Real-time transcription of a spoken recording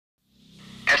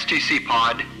STC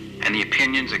Pod and the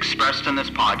opinions expressed in this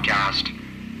podcast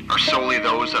are solely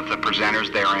those of the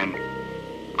presenters therein,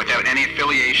 without any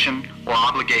affiliation or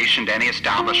obligation to any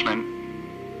establishment,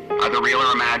 either real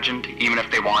or imagined, even if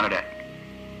they wanted it.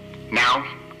 Now,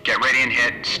 get ready and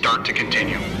hit start to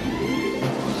continue.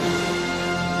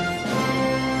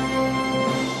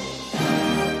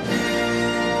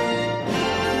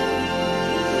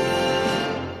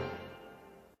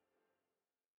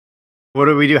 What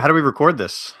do we do? How do we record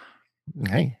this?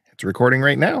 Hey, it's recording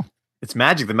right now. It's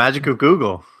magic, the magic of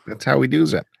Google. That's how we do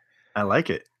it. I like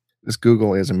it. This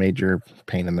Google is a major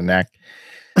pain in the neck.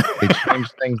 They change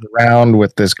things around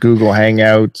with this Google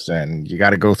Hangouts, and you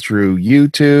got to go through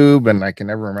YouTube, and I can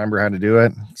never remember how to do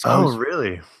it. Oh,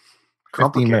 really?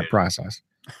 15-minute process.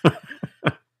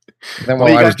 Then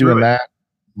while I was doing that,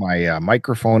 my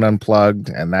microphone unplugged,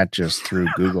 and that just threw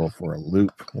Google for a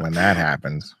loop when that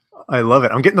happens. I love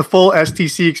it. I'm getting the full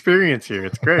STC experience here.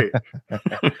 It's great.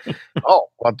 Oh,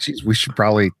 well, geez, we should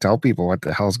probably tell people what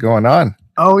the hell's going on.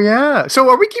 Oh, yeah. So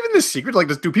are we keeping this secret? Like,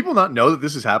 do people not know that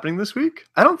this is happening this week?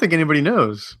 I don't think anybody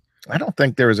knows. I don't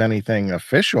think there was anything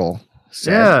official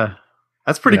said. Yeah,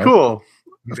 that's pretty cool.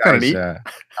 That's kind of neat.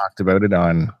 Talked about it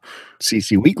on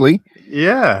CC Weekly.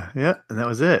 Yeah, and that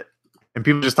was it. And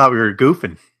people just thought we were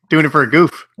goofing, doing it for a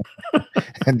goof.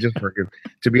 And just for a goof.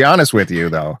 To be honest with you,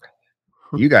 though,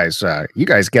 you guys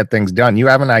get things done. You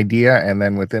have an idea, and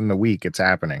then within the week, it's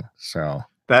happening. So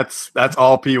that's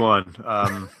all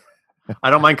P1. I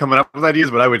don't mind coming up with ideas,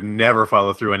 but I would never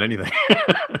follow through on anything.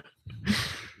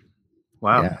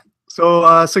 Wow. Yeah.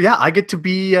 So yeah, I get to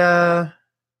be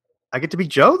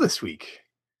Joe this week.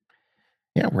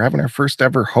 Yeah, we're having our first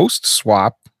ever host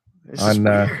swap on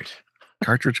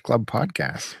Cartridge Club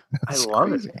podcast. I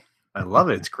love it. I love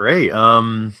it. It's great.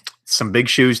 Some big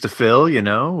shoes to fill, you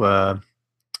know.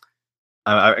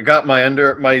 I got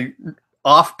my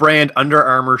off-brand Under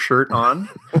Armour shirt on.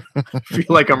 Feel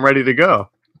like I'm ready to go.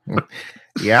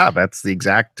 Yeah, that's the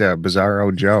exact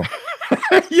Bizarro Joe.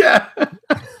 Yeah.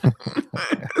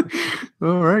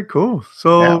 All right, cool.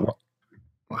 So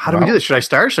how do we do this? Should I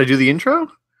start? Should I do the intro?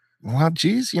 Well,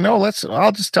 geez,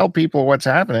 I'll just tell people what's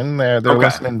happening. They're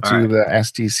listening to the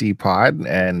STC pod,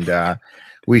 and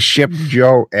we shipped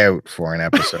Joe out for an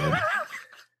episode.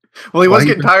 Well, he was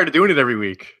getting tired of doing it every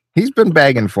week. He's been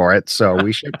begging for it, so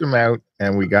we shipped him out,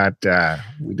 and we did a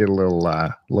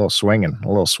little swinging, a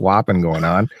little swapping going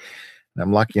on. And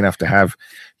I'm lucky enough to have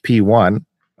P1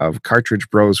 of Cartridge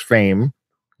Bros fame.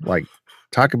 Like,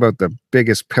 talk about the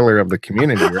biggest pillar of the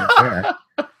community right there.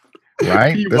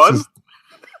 Right? P1? This is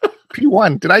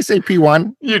P1. Did I say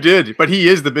P1? You did, but he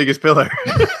is the biggest pillar.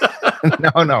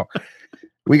 No.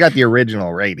 We got the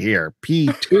original right here.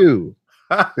 P2.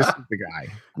 This is the guy.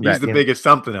 He's the biggest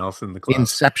something else in the club.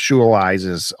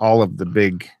 Conceptualizes all of the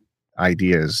big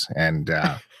ideas and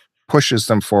pushes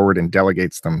them forward and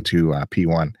delegates them to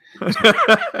P1.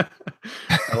 I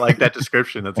like that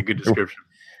description. That's a good description.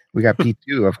 We got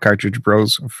P2 of Cartridge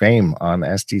Bros fame on the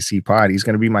STC pod. He's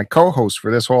going to be my co-host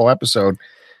for this whole episode.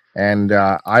 And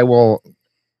I will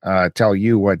tell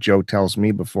you what Joe tells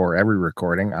me before every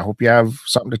recording. I hope you have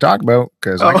something to talk about,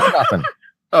 because I got nothing.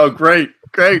 Oh, great.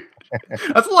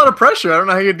 That's a lot of pressure. I don't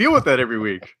know how you deal with that every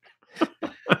week.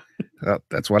 Well,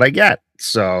 that's what I get.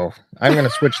 So I'm going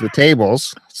to switch the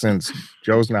tables since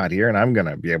Joe's not here, and I'm going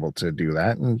to be able to do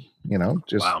that and,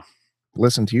 just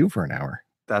listen to you for an hour.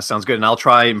 That sounds good. And I'll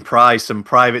try and pry some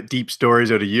private, deep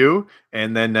stories out of you,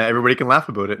 and then everybody can laugh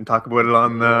about it and talk about it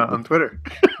on Twitter.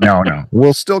 No.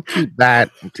 We'll still keep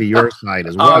that to your side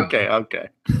as well. Okay.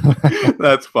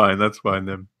 That's fine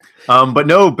then. But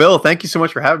no, Bill, thank you so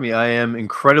much for having me. I am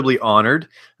incredibly honored.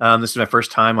 This is my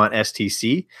first time on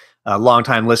STC. A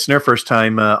long-time listener, first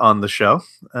time on the show.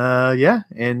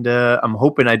 And I'm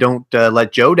hoping I don't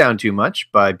let Joe down too much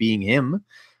by being him.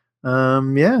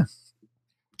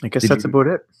 I guess that's about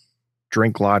it.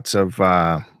 Drink lots of,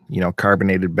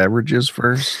 carbonated beverages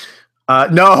first?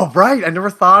 No, right. I never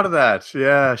thought of that.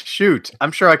 Yeah, shoot.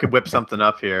 I'm sure I could whip something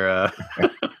up here.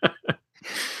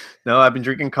 No, I've been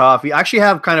drinking coffee. I actually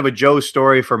have kind of a Joe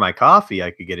story for my coffee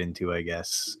I could get into, I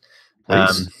guess.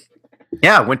 I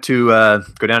went to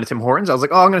go down to Tim Hortons. I was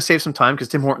like, I'm going to save some time because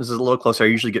Tim Hortons is a little closer. I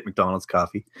usually get McDonald's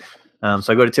coffee. So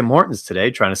I go to Tim Hortons today,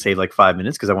 trying to save like 5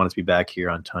 minutes because I wanted to be back here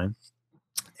on time.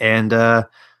 And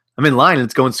I'm in line and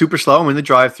it's going super slow. I'm in the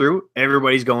drive-thru.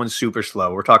 Everybody's going super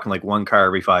slow. We're talking like one car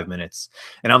every 5 minutes.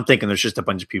 And I'm thinking there's just a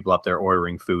bunch of people up there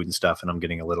ordering food and stuff. And I'm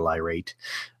getting a little irate.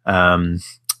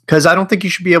 Because I don't think you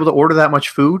should be able to order that much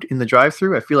food in the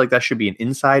drive-thru. I feel like that should be an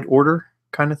inside order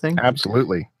kind of thing.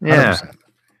 Absolutely. 100%. Yeah.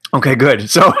 Okay, good.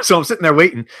 So I'm sitting there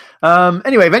waiting.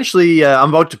 Anyway, eventually I'm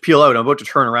about to peel out. I'm about to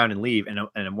turn around and leave,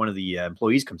 and one of the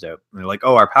employees comes out and they're like,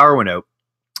 "Oh, our power went out.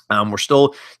 We're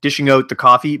still dishing out the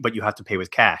coffee, but you have to pay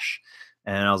with cash."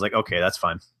 And I was like, "Okay, that's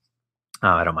fine.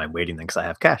 I don't mind waiting then because I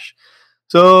have cash."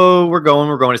 So we're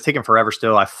going. It's taking forever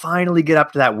still. I finally get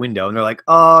up to that window and they're like,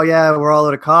 "Oh yeah, we're all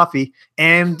out of coffee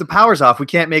and the power's off. We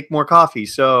can't make more coffee.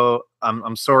 So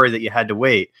I'm sorry that you had to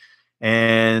wait."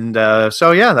 And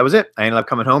so yeah, that was it. I ended up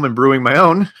coming home and brewing my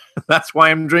own. That's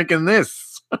why I'm drinking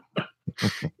this.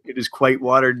 It is quite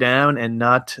watered down and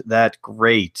not that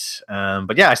great.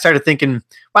 But yeah, I started thinking,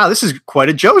 wow, this is quite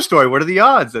a Joe story. What are the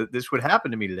odds that this would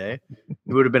happen to me today?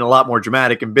 It would have been a lot more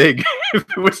dramatic and big if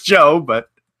it was Joe, but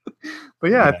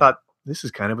yeah, I thought this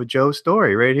is kind of a Joe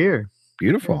story right here.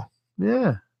 Beautiful.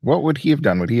 Yeah. What would he have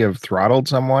done? Would he have throttled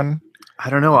someone? I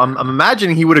don't know. I'm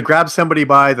imagining he would have grabbed somebody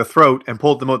by the throat and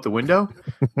pulled them out the window.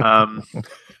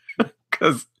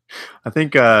 Because I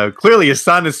think clearly his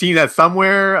son has seen that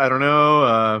somewhere. I don't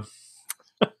know.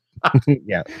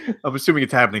 Yeah. I'm assuming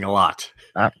it's happening a lot.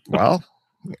 Well,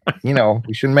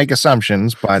 we shouldn't make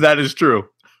assumptions, but that is true.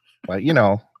 But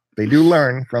they do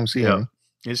learn from seeing. Yeah.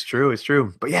 It's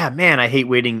true. But yeah, man, I hate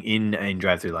waiting in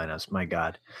drive-through lineups. My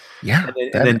God. Yeah.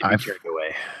 And then I've turned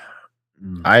away.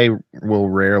 I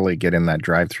will rarely get in that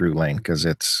drive-through lane because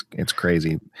it's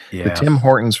crazy. Yeah. The Tim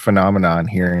Hortons phenomenon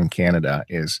here in Canada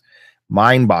is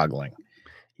mind-boggling.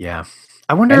 Yeah.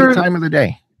 I wonder any time of the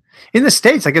day. In the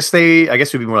States, I guess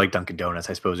it would be more like Dunkin' Donuts,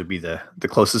 I suppose would be the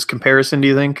closest comparison, do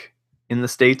you think, in the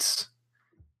States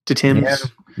to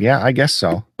Tim's? Yeah, I guess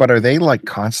so. But are they like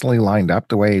constantly lined up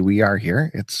the way we are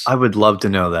here? I would love to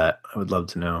know that. I would love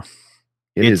to know.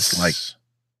 It is like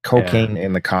cocaine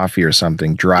in the coffee or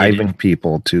something, driving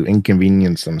people to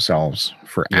inconvenience themselves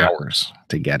for hours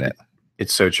to get it.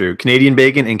 It's so true. Canadian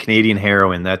bacon and Canadian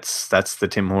heroin. That's the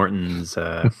Tim Hortons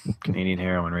Canadian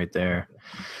heroin right there.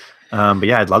 But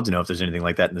yeah, I'd love to know if there's anything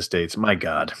like that in the States. My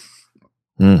God.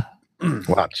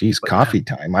 Wow, geez, coffee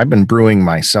time. I've been brewing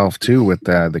myself too with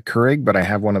the Keurig, but I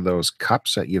have one of those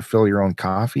cups that you fill your own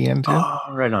coffee into. Oh,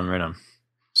 right on.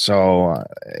 So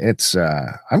it's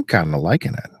I'm kind of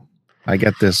liking it. I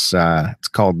get this. It's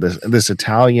called this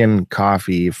Italian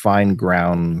coffee, fine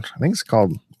ground. I think it's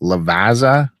called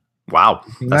Lavazza. Wow,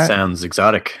 that sounds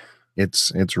exotic.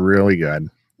 It's really good.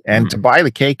 And to buy the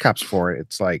K cups for it,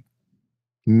 it's like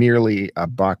nearly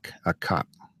 $1 a cup.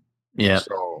 Yeah,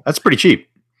 so that's pretty cheap.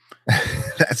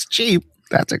 That's cheap.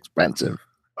 That's expensive.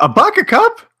 $1 a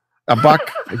cup?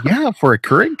 $1, yeah, for a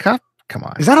Keurig cup. Come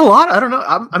on. Is that a lot? I don't know.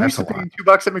 I'm used to paying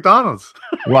 $2 at McDonald's.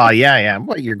 Well, yeah.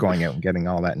 But you're going out and getting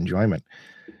all that enjoyment.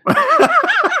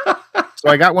 So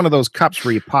I got one of those cups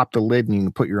where you pop the lid and you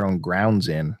can put your own grounds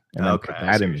in and then put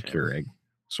that in the Keurig.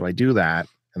 So I do that,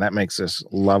 and that makes this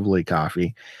lovely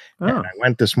coffee. Oh. And I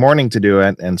went this morning to do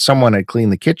it, and someone had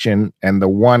cleaned the kitchen, and the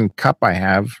one cup I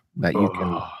have that you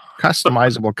can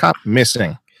customizable cup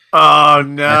missing. Oh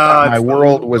no! My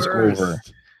world was over.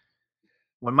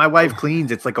 When my wife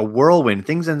cleans, it's like a whirlwind.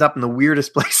 Things end up in the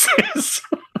weirdest places.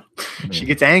 She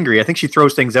gets angry. I think she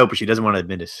throws things out, but she doesn't want to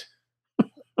admit it.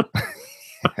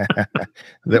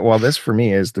 Well, this for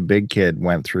me is the big kid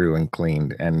went through and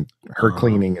cleaned, and her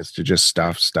cleaning is to just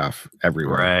stuff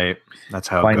everywhere. Right. That's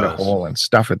how find it goes. A hole and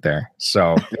stuff it there.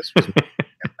 So this was,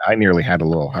 I nearly had a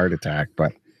little heart attack,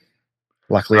 but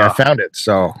luckily I found it.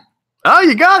 So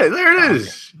you got it. There it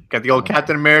is. Got the old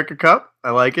Captain America cup. I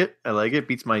like it.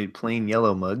 Beats my plain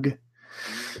yellow mug.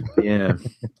 Yeah.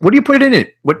 What do you put in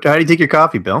it? How do you take your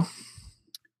coffee, Bill?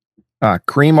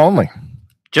 Cream only.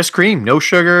 Just cream, no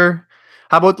sugar.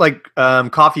 How about like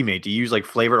Coffee Mate? Do you use like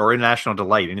flavored or International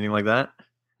Delight? Anything like that?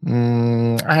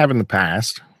 I have in the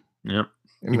past. Yep.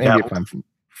 Maybe if I'm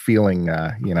feeling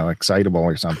excitable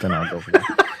or something, I'll go for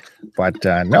that.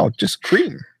 But no, just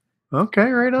cream.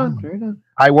 Okay, right on.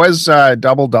 I was a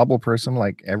double person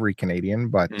like every Canadian,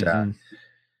 but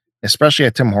especially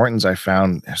at Tim Hortons, I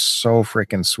found so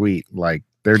freaking sweet. Like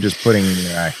they're just putting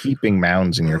heaping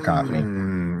mounds in your coffee.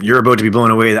 You're about to be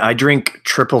blown away. I drink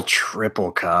triple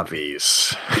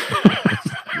coffees.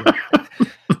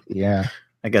 Yeah.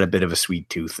 I got a bit of a sweet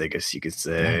tooth, I guess you could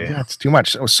say. Yeah, it's too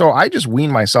much. So I just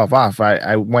weaned myself off.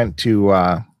 I went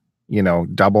to,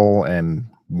 double and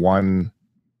 1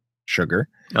 sugar.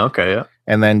 Okay, yeah.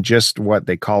 And then just what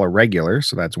they call a regular.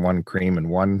 So that's 1 cream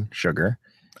and 1 sugar.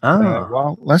 Oh.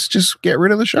 Well, let's just get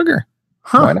rid of the sugar.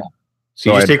 Huh. Why not?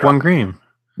 So you just take 1 cream?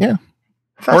 Yeah.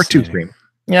 Or 2 cream.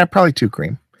 Yeah, probably 2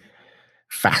 cream.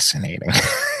 Fascinating.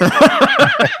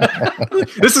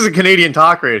 This is a Canadian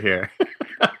talk right here.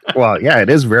 Well, yeah, it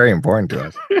is very important to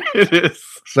us. It is.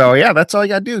 So, yeah, that's all you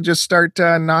got to do. Just start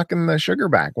knocking the sugar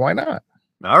back. Why not?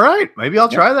 All right, maybe I'll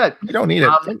try that. You don't need it.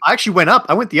 I actually went up.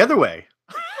 I went the other way.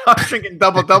 I was drinking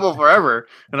double forever,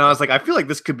 and I was like, I feel like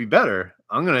this could be better.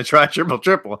 I'm gonna try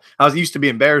triple. I was used to be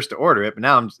embarrassed to order it, but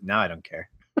now I don't care.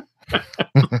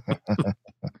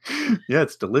 Yeah,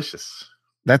 it's delicious.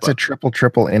 That's a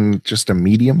triple in just a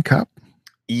medium cup.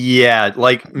 Yeah,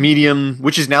 like medium,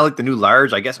 which is now like the new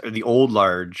large, I guess, or the old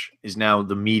large is now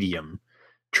the medium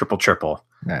triple.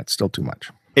 Nah, it's still too much.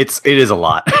 It is a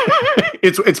lot.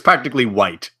 It's practically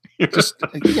white. Just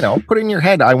put it in your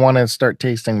head. I want to start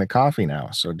tasting the coffee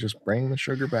now. So just bring the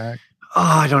sugar back. Oh,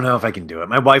 I don't know if I can do it.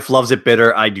 My wife loves it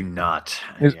bitter. I do not.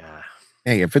 Yeah.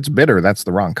 Hey, if it's bitter, that's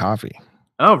the wrong coffee.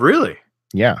 Oh, really?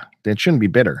 Yeah, it shouldn't be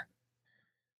bitter.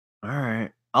 All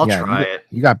right. I'll try it.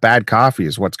 You got bad coffee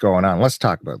is what's going on. Let's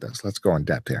talk about this. Let's go in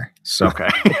depth here. So, okay.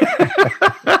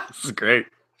 This is great.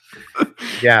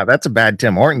 Yeah, that's a bad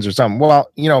Tim Hortons or something. Well,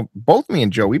 both me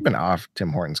and Joe, we've been off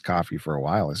Tim Hortons coffee for a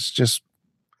while. It's just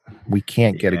we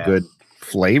can't get a good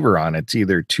flavor on it. It's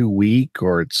either too weak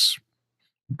or it's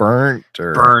burnt.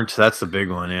 That's the big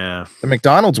one. Yeah. The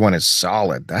McDonald's one is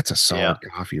solid. That's a solid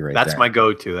coffee right there. That's my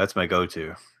go-to.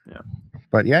 Yeah.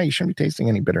 But yeah, you shouldn't be tasting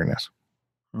any bitterness.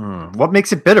 What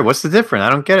makes it bitter? What's the difference? I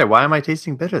don't get it. Why am I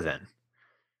tasting bitter then?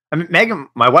 I mean, Megan,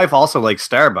 my wife also likes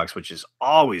Starbucks, which is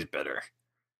always bitter.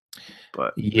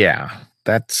 But yeah,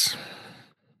 that's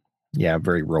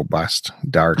very robust,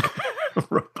 dark.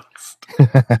 Robust.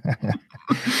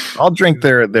 I'll drink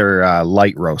their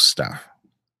light roast stuff.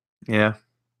 Yeah,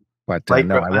 but I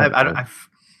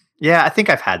think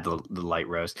I've had the light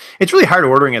roast. It's really hard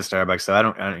ordering at Starbucks, so I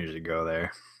don't usually go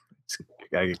there.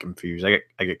 I get confused. I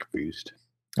get confused.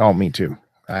 Oh, me too.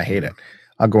 I hate it.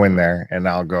 I'll go in there and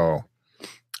I'll go.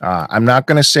 I'm not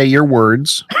going to say your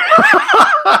words.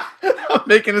 I'm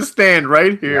making a stand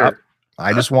right here. Yep.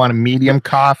 I just want a medium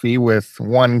coffee with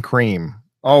 1 cream.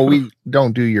 Oh, we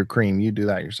don't do your cream. You do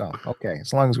that yourself. Okay.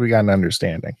 As long as we got an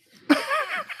understanding.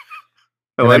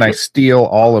 And then I steal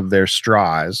all of their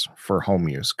straws for home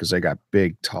use because they got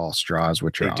big, tall straws,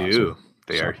 which are awesome.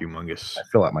 They are humongous. I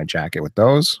fill up my jacket with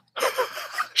those.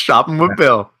 Shopping with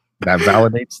Bill. That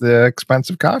validates the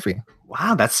expensive coffee.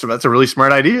 Wow, that's a really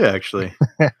smart idea, actually.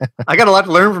 I got a lot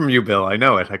to learn from you, Bill. I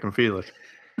know it. I can feel it.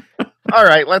 All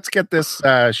right, let's get this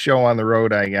show on the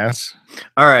road, I guess.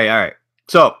 All right.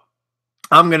 So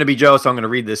I'm going to be Joe, so I'm going to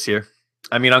read this here.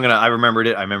 I mean, I remembered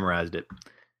it. I memorized it.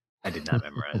 I did not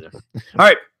memorize it. All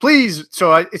right, please.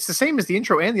 So it's the same as the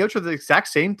intro and the outro, the exact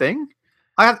same thing.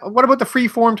 What about the free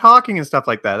form talking and stuff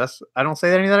like that? I don't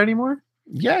say any of that anymore.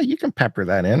 Yeah, you can pepper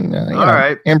that in. All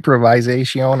right.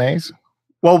 Improvisaciones.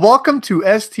 Well, welcome to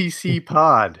STC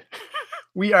Pod.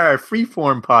 We are a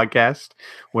free-form podcast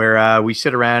where we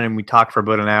sit around and we talk for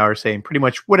about an hour saying pretty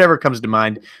much whatever comes to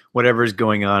mind, whatever is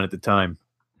going on at the time.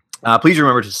 Please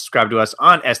remember to subscribe to us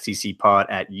on STC Pod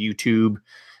at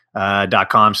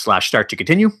youtube.com/start to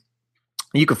continue.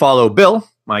 You can follow Bill,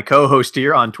 my co-host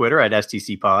here, on Twitter at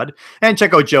STC Pod, and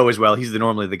check out Joe as well. He's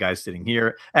normally the guy sitting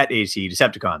here at AC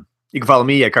Decepticon. You can follow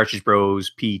me at Cartridge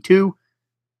Bros P2.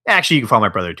 Actually, you can follow my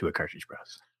brother too at Cartridge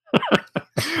Bros.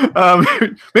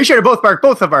 Make sure to bookmark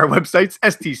both of our websites,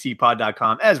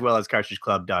 stcpod.com as well as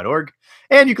cartridgeclub.org.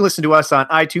 And you can listen to us on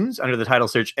iTunes under the title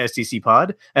search STC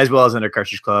Pod, as well as under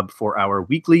Cartridge Club for our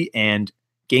weekly and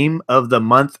Game of the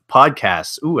Month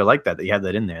podcasts. Ooh, I like that you have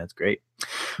that in there. That's great.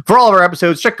 For all of our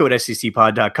episodes, check out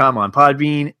stcpod.com on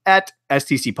Podbean at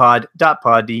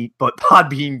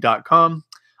stcpod.podbean.com.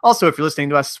 Also, if you're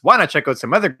listening to us, why not check out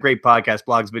some other great podcasts,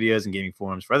 blogs, videos, and gaming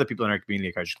forums for other people in our community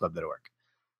at cartridgeclub.org.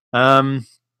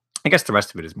 I guess the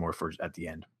rest of it is more for at the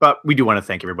end. But we do want to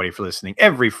thank everybody for listening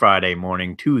every Friday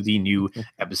morning to the new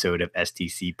episode of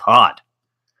STC Pod.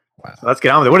 Wow. So let's get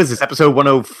on with it. What is this, episode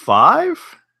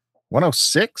 105?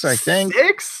 106, I think.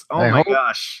 6? Oh, my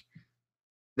gosh.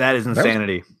 That is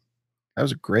insanity. That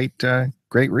was a great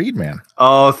read, man.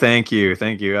 Oh, thank you.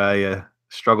 Thank you. I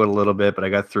struggled a little bit, but I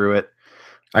got through it.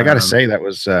 I got to say that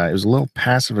was it was a little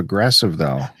passive aggressive,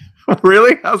 though.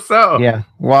 Really? How so? Yeah.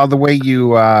 Well, the way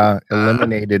you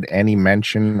eliminated any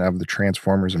mention of the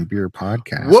Transformers and Beer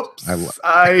podcast. Whoops!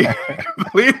 I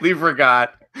completely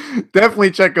forgot.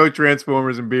 Definitely check out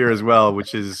Transformers and Beer as well,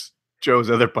 which is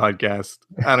Joe's other podcast.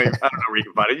 I don't know where you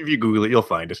can find it. If you Google it, you'll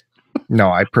find it.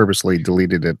 No, I purposely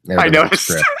deleted it. I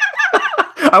noticed.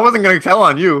 I wasn't going to tell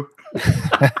on you.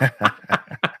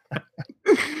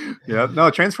 Yeah, no,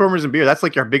 Transformers and Beer. That's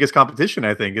like our biggest competition,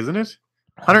 I think, isn't it?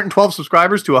 112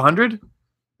 subscribers to 100.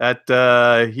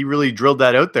 That he really drilled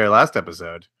that out there last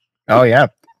episode. Oh yeah,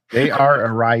 they are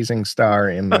a rising star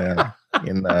in the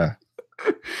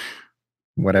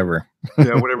whatever.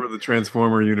 Yeah, whatever the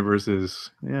Transformer universe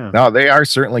is. Yeah. No, they are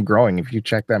certainly growing. If you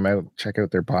check them out, check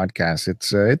out their podcast.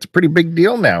 It's a pretty big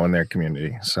deal now in their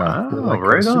community. So they're like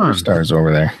right on. superstars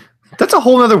over there. That's a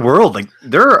whole other world. Like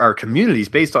there are communities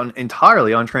based on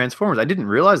entirely on Transformers. I didn't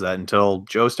realize that until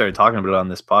Joe started talking about it on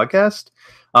this podcast.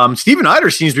 Steven Eider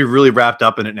seems to be really wrapped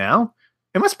up in it now.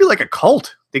 It must be like a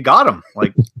cult. They got him.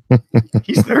 Like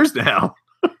he's theirs now.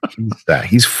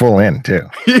 He's full in too.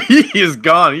 He is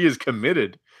gone. He is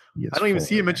committed. He is I don't even full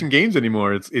see him in. mention games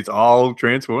anymore. It's all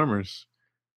Transformers.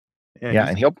 Yeah,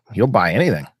 and he'll buy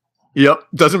anything. Yep,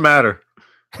 doesn't matter.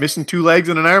 Missing 2 legs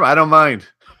and an arm, I don't mind.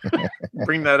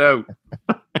 Bring that out.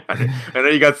 I know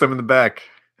you got some in the back.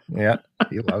 Yeah,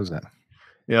 he loves it.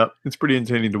 Yeah, it's pretty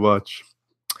entertaining to watch.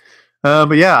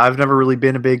 But yeah, I've never really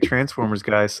been a big Transformers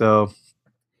guy, so.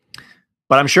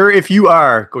 But I'm sure if you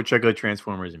are, go check out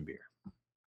Transformers and Beer.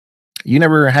 You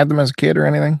never had them as a kid or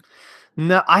anything?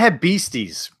 No, I had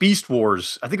Beasties, Beast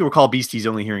Wars. I think they were called Beasties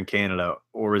only here in Canada,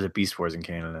 or was it Beast Wars in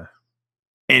Canada?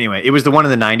 Anyway, it was the one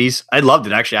in the 90s. I loved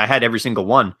it, actually. I had every single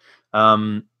one.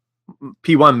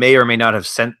 P1 may or may not have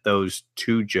sent those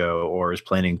to Joe or is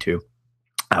planning to.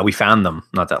 We found them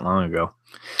not that long ago.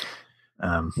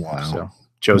 Wow. So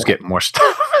Joe's getting more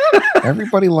stuff.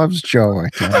 Everybody loves Joe. I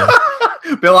tell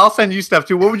you. Bill, I'll send you stuff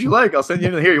too. What would you like? I'll send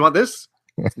you here. You want this?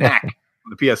 Snack.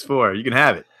 The PS4. You can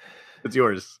have it. It's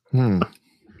yours.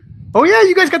 Oh, yeah.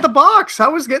 You guys got the box.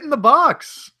 How was getting the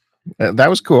box? That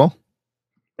was cool.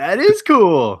 That is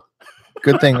cool.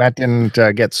 Good thing that didn't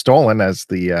get stolen, as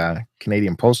the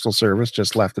Canadian Postal Service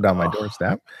just left it on my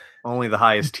doorstep. Only the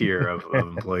highest tier of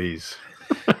employees.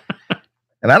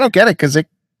 And I don't get it, because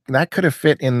that could have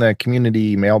fit in the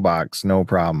community mailbox, no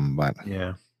problem. But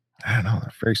yeah, I don't know.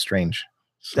 That's very strange.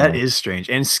 So, that is strange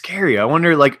and scary. I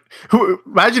wonder, like,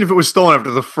 imagine if it was stolen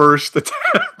after the first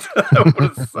attempt. That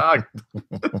would have sucked.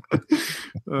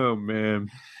 Oh, man.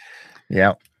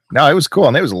 Yeah. No, it was cool.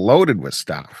 And it was loaded with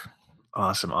stuff.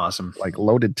 Awesome. Like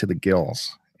loaded to the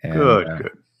gills. And,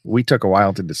 good. We took a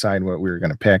while to decide what we were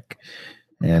going to pick.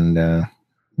 And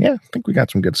yeah, I think we got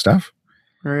some good stuff.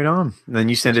 Right on. And then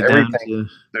you send it down to...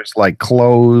 There's like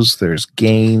clothes, there's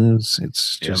games.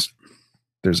 It's just,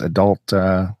 there's adult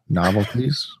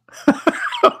novelties.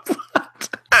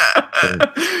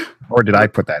 Or did I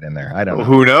put that in there? I don't know.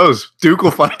 Who knows? Duke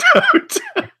will find out.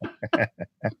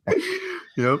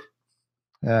 Yep.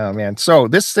 Oh, man. So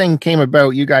this thing came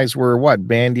about. You guys were what?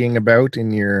 Bandying about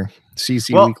in your CC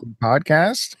Weekly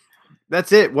podcast?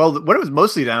 That's it. Well, what it was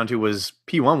mostly down to was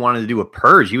P1 wanted to do a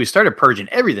purge. He started purging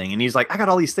everything. And he's like, I got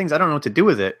all these things. I don't know what to do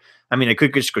with it. I mean, I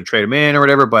could just go trade them in or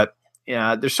whatever, but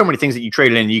yeah, there's so many things that you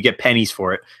trade it in and you get pennies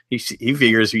for it. He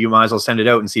figures you might as well send it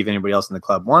out and see if anybody else in the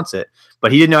club wants it.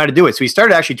 But he didn't know how to do it. So he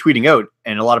started actually tweeting out,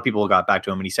 and a lot of people got back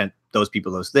to him and he sent those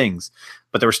people those things.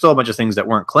 But there were still a bunch of things that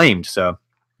weren't claimed. So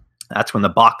that's when the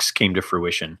box came to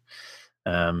fruition.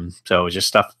 So it was just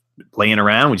stuff laying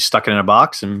around. We just stuck it in a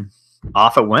box and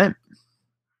off it went.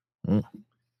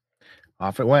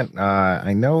 Off it went.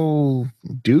 I know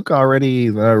Duke already,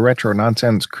 the Retro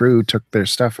Nonsense crew took their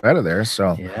stuff out of there.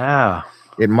 So yeah,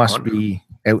 it must be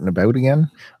out and about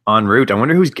again. En route. I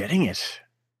wonder who's getting it.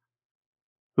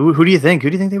 Who do you think? Who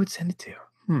do you think they would send it to?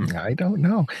 I don't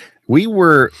know.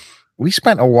 We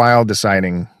spent a while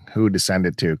deciding who to send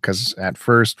it to, because at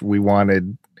first we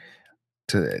wanted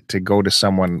to go to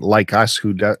someone like us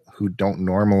who don't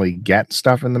normally get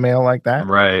stuff in the mail like that.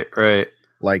 Right.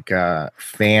 Like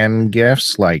fan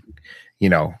gifts, like, you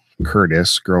know,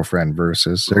 Curtis, Girlfriend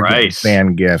Versus. Right.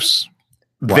 Fan gifts.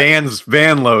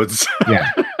 Van loads. Yeah.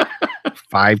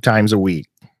 5 times a week.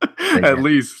 At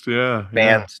least, yeah.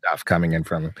 Fan stuff coming in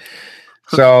from them.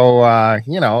 So,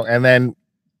 you know, and then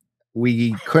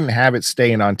we couldn't have it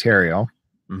stay in Ontario.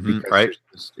 Right.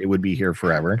 It would be here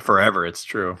forever. Forever, it's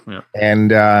true. Yeah.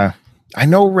 And I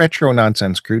know Retro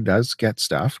Nonsense Crew does get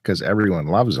stuff because everyone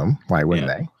loves them. Why wouldn't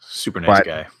they? Super nice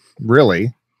guy.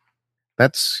 Really,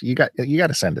 that's you got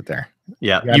to send it there.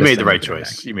 Yeah, you made the right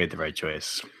choice. You made the right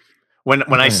choice. When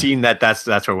I seen that's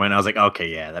where it went, I was like,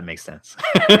 okay, yeah, that makes sense.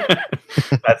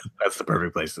 that's the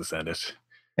perfect place to send it.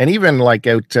 And even like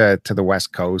out to the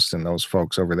West Coast and those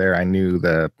folks over there, I knew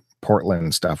the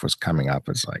Portland stuff was coming up.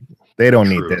 It's like they don't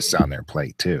need this on their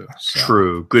plate too. So.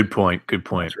 True. Good point.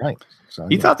 That's right. So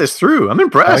you thought this through. I'm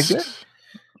impressed.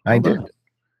 I did.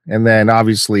 And then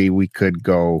obviously we could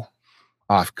go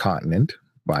off continent,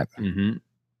 but you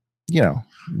know,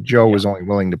 Joe was only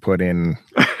willing to put in,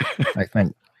 I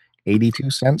think, 82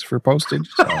 cents for postage.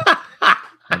 So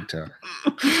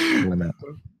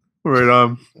right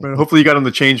on. Hopefully you got him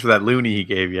the change for that loony he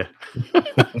gave you.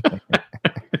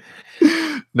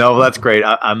 No, well, that's great.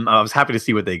 I was happy to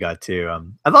see what they got too.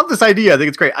 I love this idea. I think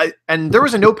it's great. And there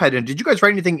was a notepad. Did you guys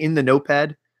write anything in the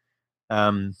notepad?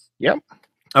 Yep.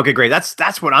 Okay, great.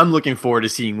 That's what I'm looking forward to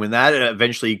seeing when that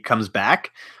eventually comes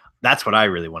back. That's what I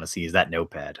really want to see is that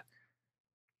notepad.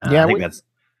 Yeah, I think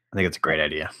it's a great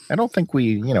idea. I don't think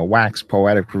we, wax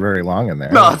poetic for very long in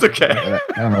there. No, it's okay.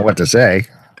 I don't know what to say.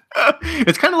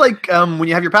 It's kind of like when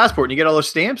you have your passport and you get all those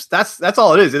stamps. That's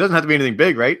all it is. It doesn't have to be anything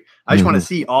big, right? I just want to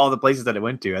see all the places that it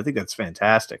went to. I think that's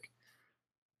fantastic.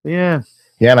 Yeah.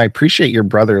 Yeah, and I appreciate your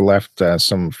brother left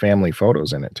some family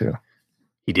photos in it too.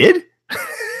 He did?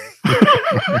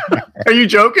 Are you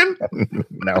joking?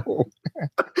 No.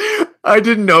 I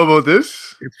didn't know about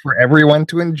this. It's for everyone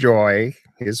to enjoy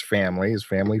his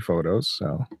family photos.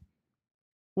 So,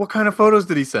 what kind of photos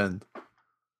did he send?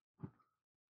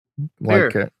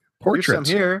 Like Here's portraits. some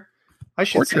here. I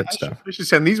should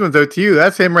send these ones out to you.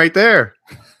 That's him right there.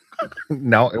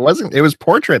 No, it wasn't. It was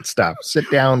portrait stuff. Sit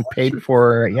down, paid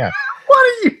for. Yeah. What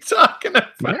are you talking about?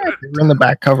 Yeah, they were in the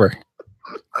back cover.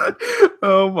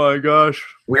 Oh my gosh.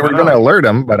 We were going to alert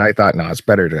him, but I thought, no, it's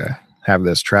better to have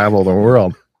this travel the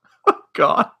world.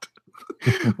 God.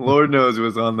 Lord knows it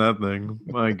was on that thing.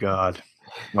 My God.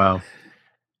 Wow.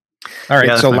 All right.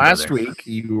 Yeah, So last week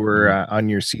you were on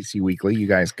your CC Weekly. You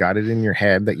guys got it in your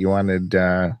head that you wanted,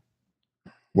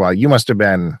 well, you must have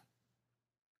been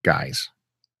guys.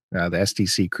 The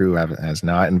STC crew has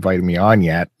not invited me on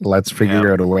yet. Let's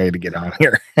figure out a way to get on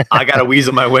here. I got to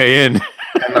weasel my way in.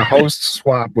 And the host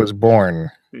swap was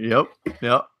born. Yep.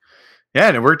 Yeah,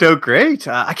 and it worked out great.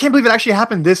 I can't believe it actually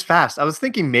happened this fast. I was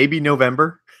thinking maybe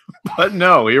November, but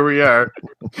no, here we are,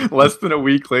 less than a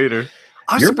week later.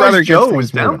 I was surprised Joe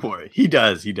was down for it. He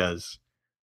does.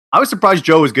 I was surprised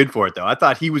Joe was good for it, though. I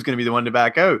thought he was going to be the one to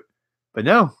back out, but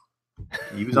no,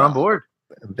 he was on board.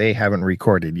 They haven't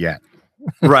recorded yet.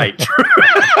 Right.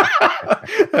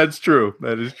 That's true.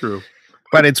 That is true.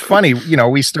 But it's funny,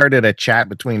 we started a chat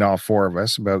between all four of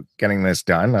us about getting this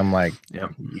done. I'm like,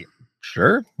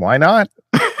 sure, why not?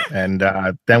 And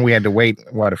then we had to wait,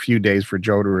 a few days for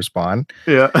Joe to respond.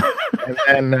 Yeah.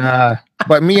 And then,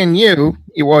 but me and you,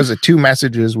 it was 2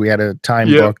 messages. We had a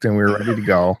time booked and we were ready to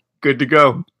go. Good to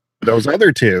go. Those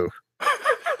other 2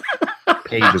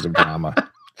 pages of drama.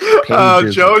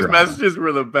 Joe's messages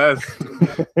were the best.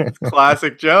 It's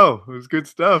classic Joe. It was good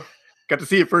stuff. Got to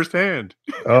see it firsthand.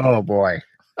 Oh boy.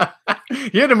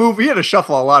 He had to move. He had to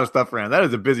shuffle a lot of stuff around. That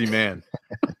is a busy man.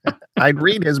 I'd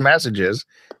read his messages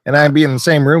and I'd be in the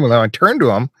same room with him. I'd turn to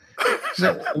him.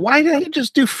 So why didn't he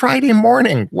just do Friday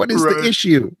morning? What is the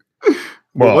issue?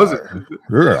 What was it?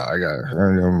 Yeah, I got.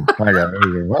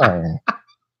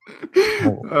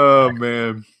 Oh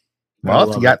man.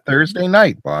 Well, you got Thursday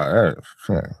night.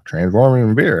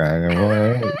 Transforming beer.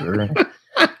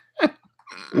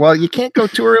 Well, you can't go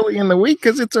too early in the week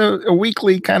because it's a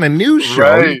weekly kind of news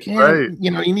show. Right,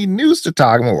 you need news to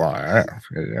talk about.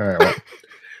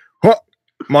 What?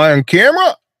 Am I on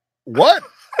camera? What?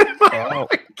 Oh,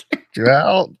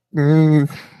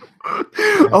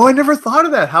 oh, I never thought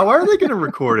of that. How are they going to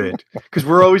record it? Because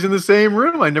we're always in the same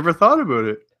room. I never thought about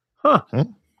it. Huh.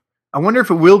 I wonder if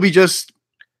it will be just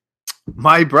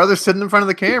my brother sitting in front of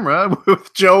the camera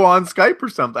with Joe on Skype or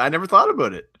something. I never thought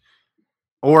about it.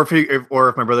 Or if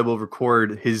my brother will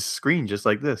record his screen just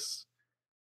like this.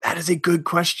 That is a good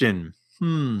question.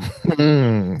 That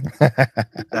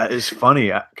is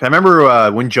funny. I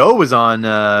remember when Joe was on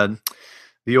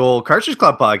the old Cartridge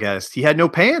Club podcast, he had no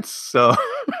pants. So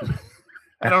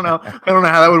I don't know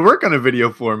how that would work on a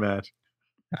video format.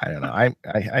 I don't know.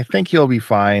 I think he'll be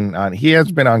fine. He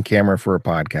has been on camera for a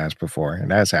podcast before,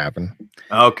 and that's happened.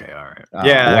 Okay, all right.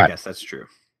 I guess that's true.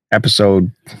 Episode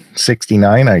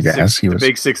 69, I guess. He was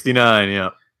big 69, yeah.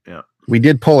 We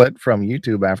did pull it from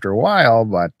YouTube after a while,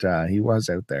 but he was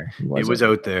out there. He was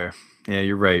out there. Yeah,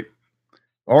 you're right.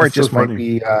 Or that's it just might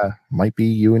be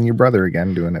you and your brother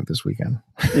again doing it this weekend.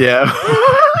 Yeah.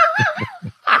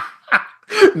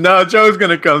 No, Joe's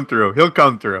gonna come through. He'll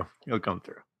come through. He'll come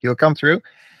through.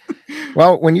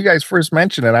 Well, when you guys first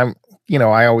mention it,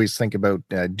 I always think about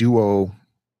duo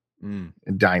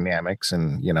dynamics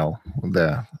and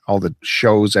all the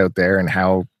shows out there and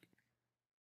how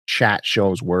chat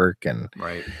shows work, and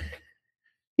right.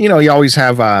 You always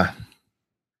have a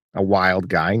wild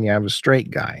guy and you have a straight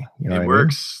guy. It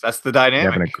works. That's the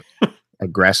dynamic. You have an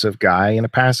aggressive guy and a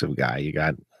passive guy. You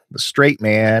got the straight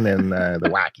man and the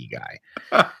wacky guy.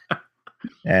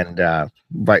 And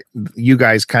but you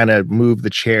guys kind of move the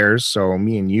chairs so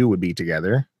me and you would be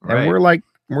together, and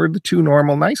we're the 2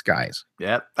 normal nice guys.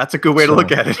 Yeah, that's a good way to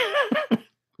look at it.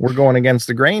 We're going against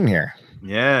the grain here.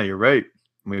 Yeah, you're right.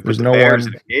 There's no one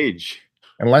in a cage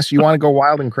unless you want to go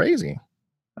wild and crazy.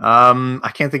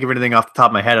 I can't think of anything off the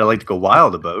top of my head I'd like to go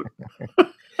wild about.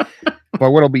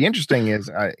 But what'll be interesting is,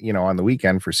 on the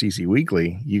weekend for CC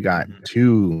Weekly, you got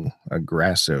two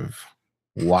aggressive,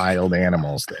 wild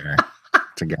animals there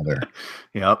together.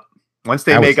 Yep. Once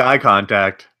they make eye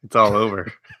contact, it's all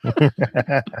over.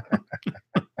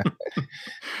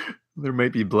 There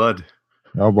might be blood.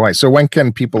 Oh boy! So when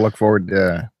can people look forward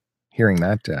to hearing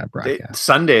that broadcast?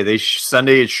 Sunday.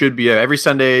 Sunday. It should be every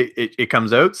Sunday. It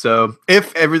comes out. So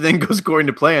if everything goes according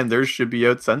to plan, theirs should be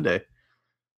out Sunday.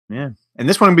 Yeah, and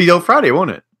this one will be out Friday,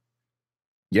 won't it?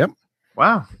 Yep.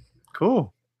 Wow.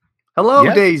 Cool.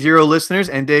 Hello, Day 0 listeners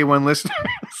and Day 1 listeners.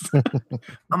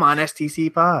 I'm on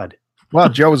STC Pod. Well,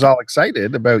 Joe was all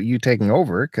excited about you taking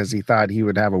over because he thought he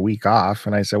would have a week off.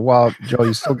 And I said, well, Joe,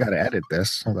 you still got to edit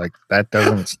this. I'm like, that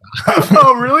doesn't stop.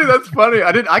 Oh, really? That's funny.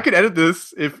 I could edit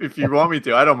this if you want me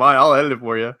to. I don't mind. I'll edit it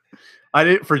for you. I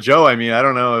did for Joe. I mean, I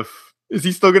don't know is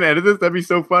he still going to edit this? That'd be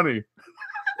so funny.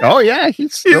 Oh, yeah.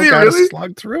 He's still got to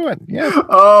slug through it. Yeah.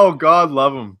 Oh, God,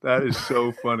 love him. That is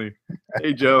so funny.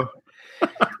 Hey, Joe.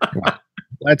 Well,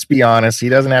 let's be honest. He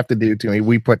doesn't have to do too many.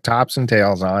 We put tops and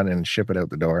tails on and ship it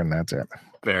out the door, and that's it.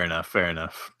 Fair enough.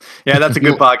 Yeah, that's a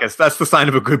good podcast. That's the sign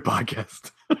of a good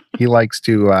podcast. He likes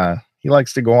to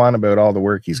go on about all the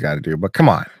work he's got to do, but come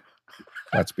on.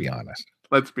 Let's be honest. Yeah.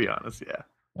 Let's be honest.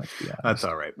 That's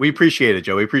all right. We appreciate it,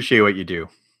 Joe. We appreciate what you do.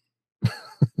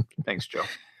 Thanks, Joe.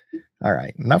 All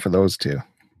right. Enough of those two.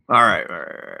 All right.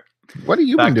 What have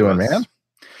you been doing, man?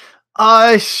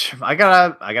 I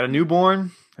got a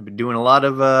newborn. I've been doing a lot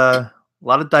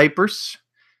of diapers.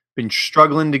 Been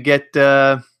struggling to get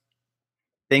time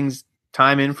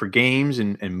in for games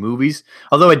and movies.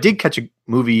 Although I did catch a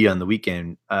movie on the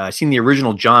weekend. I seen the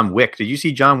original John Wick. Did you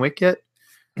see John Wick yet?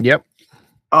 Yep.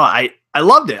 Oh, I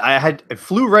loved it. It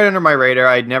flew right under my radar.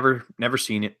 I'd never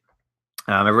seen it.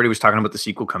 Everybody was talking about the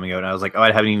sequel coming out, and I was like, oh,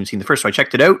 I haven't even seen the first. So I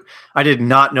checked it out. I did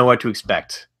not know what to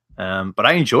expect, but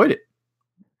I enjoyed it.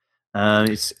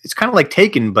 It's kind of like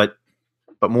Taken, but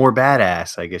more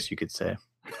badass, I guess you could say.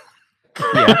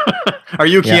 Yeah. Are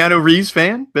you a Keanu Reeves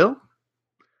fan, Bill?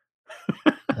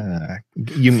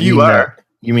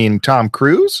 You mean Tom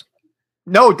Cruise?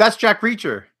 No, that's Jack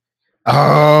Reacher. Oh,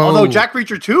 although Jack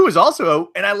Reacher 2 is also out,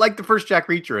 and I like the first Jack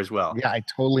Reacher as well. Yeah, I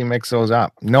totally mix those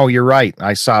up. No, you're right.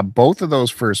 I saw both of those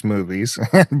first movies.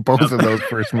 Both of those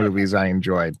first movies I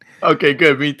enjoyed. Okay,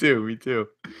 good. Me too.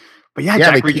 But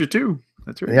Jack Reacher 2.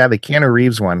 That's right. Yeah, the Keanu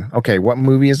Reeves one. Okay, what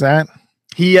movie is that?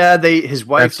 His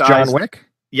wife dies. John Wick?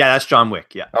 Yeah, that's John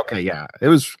Wick. Yeah. Okay, yeah. It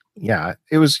was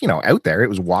out there. It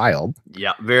was wild.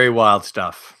 Yeah, very wild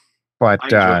stuff. But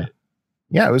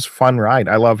yeah, it was a fun ride.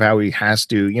 I love how he has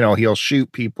to, he'll shoot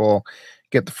people,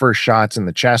 get the first shots in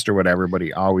the chest or whatever, but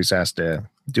he always has to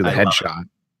do the headshot.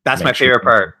 That's my favorite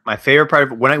part. My favorite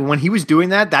part of when he was doing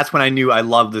that, that's when I knew I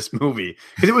loved this movie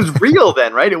because it was real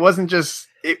then, right? It wasn't just.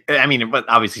 But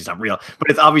obviously it's not real, but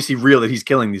it's obviously real that he's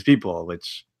killing these people,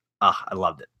 which I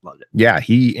loved it. Yeah,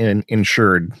 he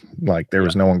insured like there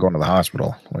was no one going to the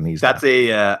hospital when he's. That's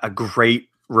a great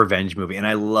revenge movie, and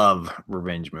I love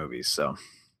revenge movies. So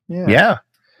yeah,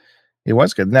 it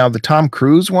was good. Now the Tom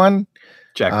Cruise one,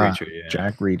 Jack Reacher.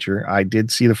 Jack Reacher. I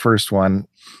did see the first one,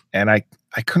 and I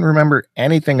couldn't remember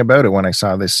anything about it when I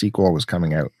saw this sequel was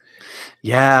coming out.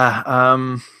 Yeah,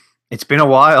 it's been a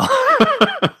while.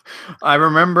 I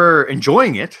remember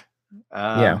enjoying it.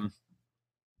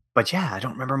 But I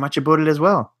don't remember much about it as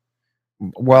well.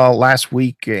 Well, last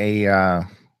week,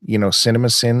 Cinema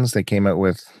Sins, they came out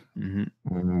with,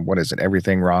 what is it?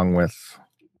 Everything Wrong with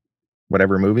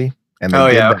whatever movie. And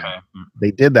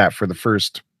they did that for the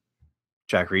first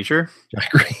Jack Reacher.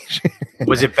 Jack Reacher.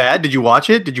 Was it bad? Did you watch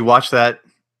it? Did you watch that?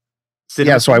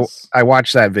 Yeah, so I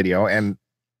watched that video, and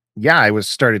I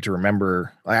started to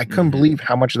remember. I couldn't believe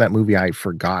how much of that movie I'd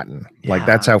forgotten. Yeah. Like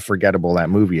that's how forgettable that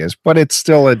movie is. But it's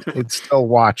still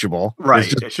watchable.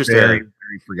 Right. It's just very,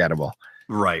 very forgettable.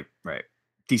 Right.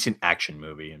 Decent action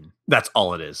movie, and that's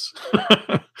all it is.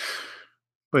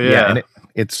 But and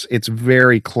it's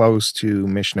very close to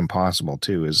Mission Impossible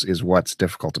too. Is what's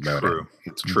difficult about it.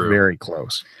 It's very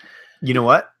close. You know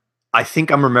what? I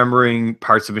think I'm remembering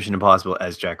parts of Mission Impossible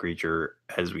as Jack Reacher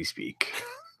as we speak.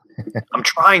 I'm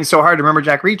trying so hard to remember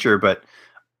Jack Reacher, but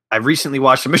I recently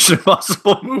watched a Mission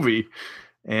Impossible movie,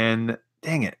 and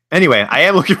dang it. Anyway, I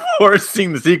am looking forward to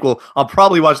seeing the sequel. I'll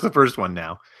probably watch the first one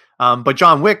now. But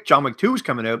John Wick 2 is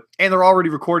coming out, and they're already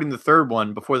recording the third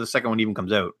one before the second one even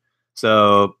comes out.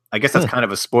 So I guess that's kind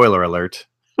of a spoiler alert.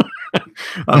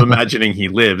 I'm imagining he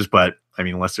lives, but I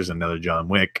mean, unless there's another John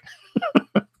Wick.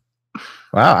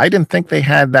 Wow, I didn't think they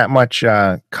had that much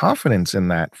confidence in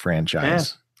that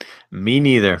franchise. Yeah, me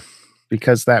neither.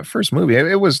 because that first movie,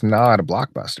 it was not a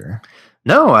blockbuster.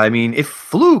 No, I mean, it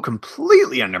flew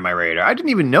completely under my radar. I didn't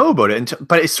even know about it,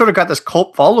 but it sort of got this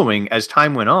cult following as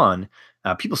time went on.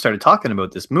 People started talking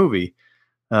about this movie,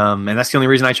 and that's the only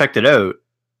reason I checked it out.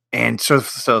 And so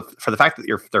for the fact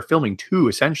that they're filming 2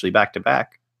 essentially back to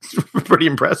back, it's pretty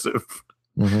impressive.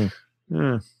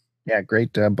 Mm-hmm. Yeah,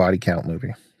 great body count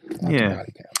movie. Lots of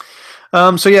body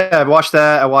count. So yeah, I watched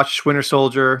that. I watched Winter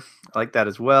Soldier. I like that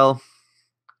as well.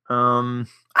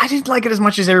 I didn't like it as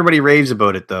much as everybody raves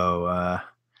about it, though.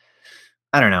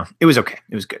 I don't know. It was okay.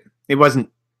 It was good. It wasn't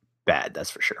bad,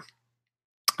 that's for sure.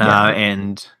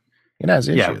 And it has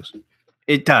issues.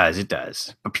 It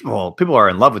does. But people are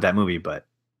in love with that movie. But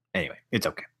anyway, it's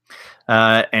okay.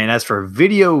 And as for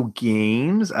video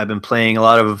games, I've been playing a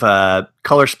lot of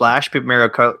Color Splash, Paper Mario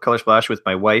Color Splash with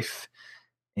my wife,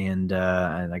 and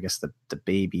I guess the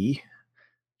baby.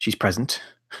 She's present.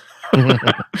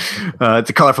 It's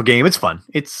a colorful game. It's fun.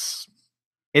 It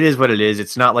is what it is.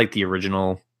 It's not like the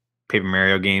original Paper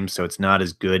Mario game, so it's not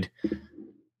as good.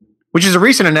 Which is a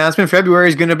recent announcement. February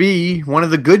is going to be one of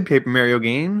the good Paper Mario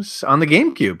games on the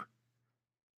GameCube.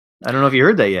 I don't know if you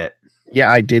heard that yet.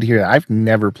 Yeah, I did hear that. I've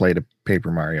never played a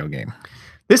Paper Mario game.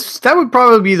 That would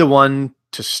probably be the one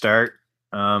to start,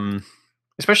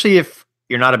 especially if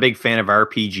you're not a big fan of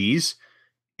RPGs.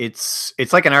 It's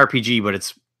like an RPG, but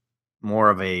it's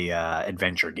more of a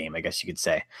adventure game, I guess you could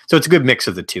say. So it's a good mix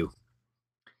of the two.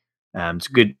 It's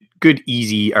a good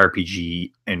easy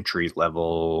RPG entry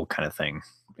level kind of thing.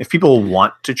 If people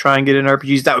want to try and get in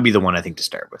RPGs, that would be the one I think to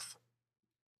start with.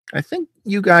 I think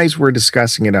you guys were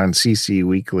discussing it on CC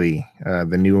Weekly,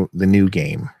 the new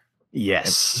game.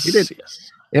 Yes. You did.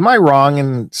 Yes. Am I wrong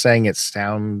in saying it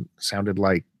sounded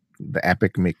like the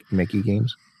Epic Mickey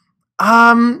games?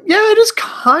 Yeah, it is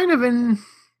kind of in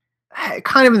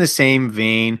the same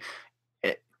vein.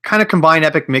 It kind of combined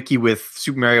Epic Mickey with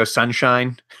Super Mario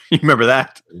Sunshine. You remember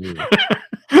that?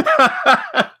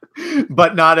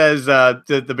 But not as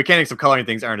the mechanics of coloring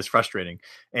things aren't as frustrating,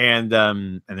 and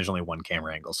there's only one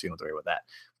camera angle, so you don't have to worry about that.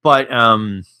 But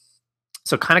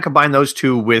so kind of combine those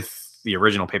two with the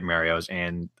original Paper Marios,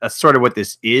 and that's sort of what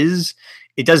this is.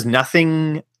 It does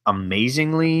nothing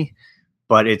amazingly,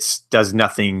 but it does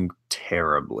nothing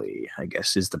terribly, I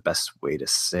guess is the best way to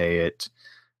say it.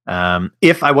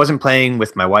 If I wasn't playing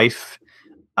with my wife,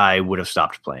 I would have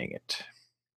stopped playing it.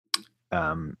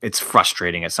 It's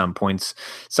frustrating at some points.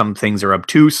 Some things are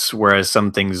obtuse, whereas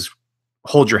some things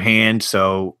hold your hand.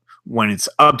 So when it's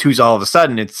obtuse all of a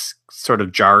sudden, it's sort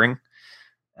of jarring.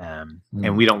 And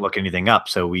we don't look anything up,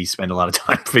 so we spend a lot of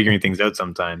time figuring things out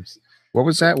sometimes. What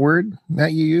was that word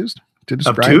that you used to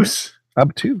describe obtuse? It?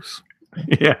 Obtuse.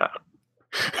 Yeah.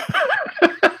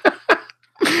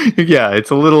 Yeah,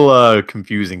 it's a little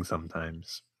confusing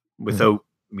sometimes without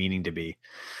meaning to be.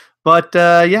 But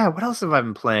yeah, what else have I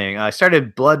been playing? I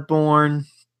started Bloodborne.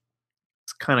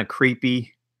 It's kind of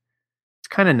creepy. It's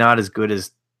kind of not as good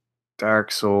as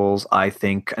Dark Souls, I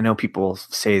think. I know people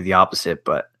say the opposite,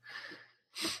 but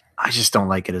I just don't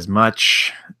like it as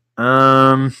much.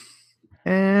 And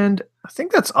I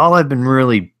think that's all I've been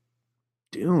really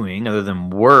doing other than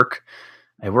work.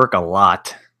 I work a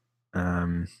lot.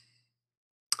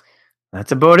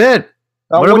 That's about it.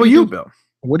 What about you, Bill?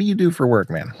 What do you do for work,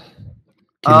 man?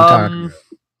 Can you talk?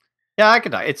 Yeah, I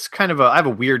could. It's kind of I have a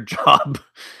weird job.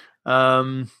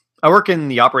 I work in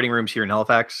the operating rooms here in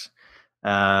Halifax, but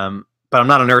I'm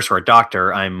not a nurse or a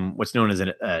doctor. I'm what's known as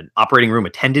an operating room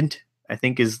attendant, I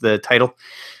think is the title.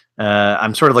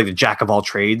 I'm sort of like the jack of all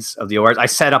trades of the ORs. I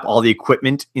set up all the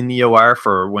equipment in the OR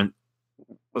for when,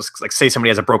 like, say somebody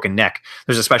has a broken neck.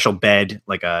 There's a special bed,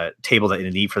 like a table that you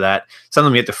need for that. Some of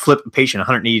them you have to flip the patient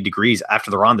 180 degrees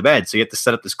after they're on the bed. So you have to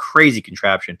set up this crazy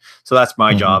contraption. So that's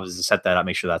my job, is to set that up,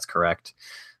 make sure that's correct.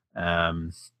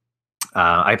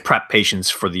 I prep patients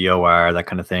for the OR, that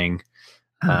kind of thing.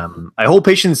 I hold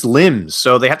patients' limbs,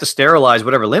 so they have to sterilize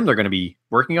whatever limb they're going to be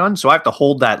working on. So I have to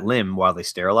hold that limb while they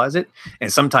sterilize it.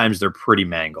 And sometimes they're pretty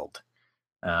mangled.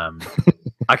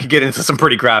 I could get into some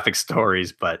pretty graphic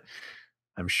stories, but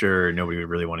I'm sure nobody would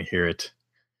really want to hear it.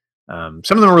 Some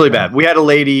of them are really bad. We had a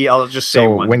lady, I'll just say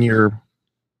one.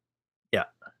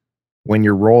 When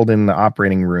you're rolled in the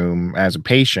operating room as a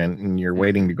patient and you're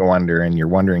waiting to go under and you're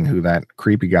wondering who that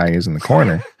creepy guy is in the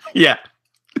corner. Yeah,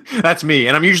 that's me.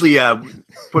 And I'm usually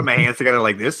putting my hands together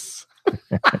like this.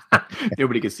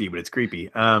 Nobody can see, but it's creepy.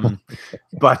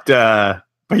 But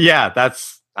yeah,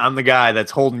 I'm the guy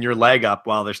that's holding your leg up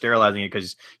while they're sterilizing it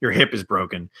because your hip is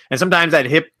broken. And sometimes that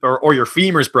hip or your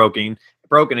femur's broken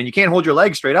and you can't hold your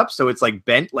leg straight up. So it's like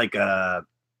bent like a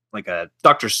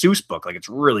Dr. Seuss book. Like, it's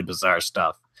really bizarre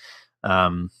stuff.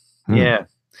 Yeah.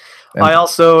 And- I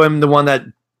also am the one that,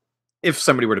 if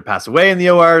somebody were to pass away in the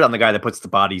OR, I'm the guy that puts the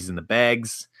bodies in the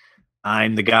bags.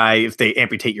 I'm the guy, if they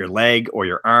amputate your leg or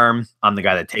your arm, I'm the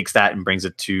guy that takes that and brings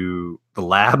it to the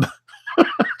lab.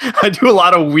 I do a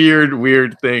lot of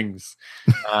weird things.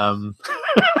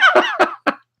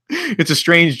 It's a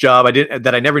strange job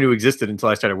that I never knew existed until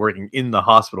I started working in the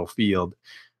hospital field.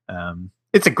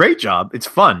 It's a great job. It's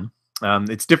fun.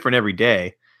 It's different every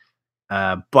day,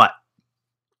 but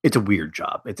it's a weird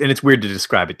job. It's weird to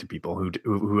describe it to people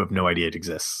who have no idea it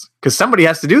exists, because somebody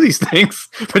has to do these things,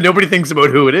 but nobody thinks about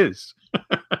who it is.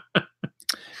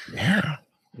 Yeah.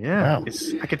 Yeah. Wow.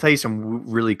 I can tell you some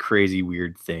really crazy,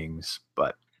 weird things,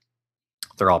 but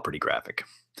they're all pretty graphic.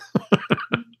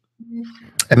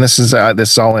 And this is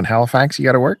all in Halifax. You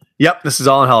got to work. Yep, this is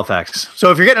all in Halifax. So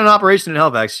if you're getting an operation in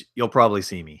Halifax, you'll probably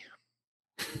see me.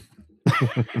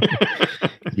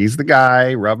 He's the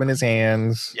guy rubbing his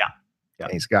hands. Yeah.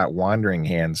 And he's got wandering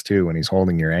hands too when he's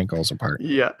holding your ankles apart.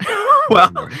 Yeah.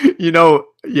 Well,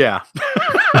 yeah.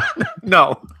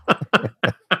 No.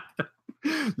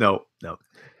 No.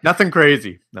 Nothing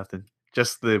crazy. Nothing.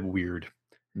 Just the weird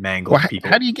mangled people.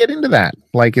 How do you get into that?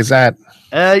 Like, is that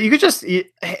you could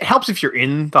it helps if you're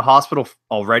in the hospital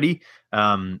already.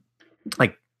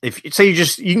 Like if say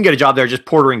you can get a job there just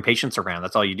portering patients around.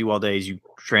 That's all you do all day is you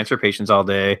transfer patients all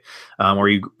day, or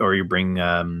you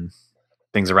bring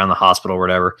things around the hospital or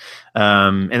whatever.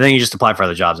 And then you just apply for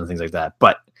other jobs and things like that.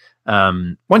 But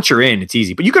once you're in, it's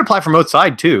easy. But you could apply from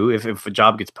outside too if a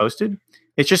job gets posted.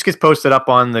 It just gets posted up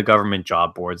on the government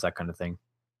job boards, that kind of thing.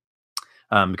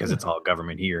 Because it's all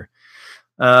government here.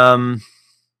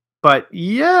 But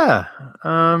yeah,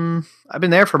 I've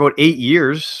been there for about 8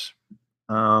 years.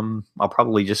 I'll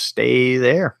probably just stay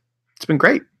there. It's been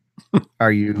great.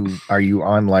 are you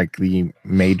on like the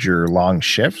major long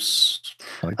shifts?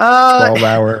 Like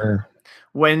 12-hour?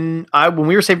 When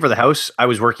we were saving for the house, I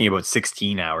was working about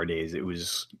 16-hour days. It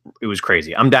was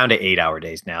crazy. I'm down to 8-hour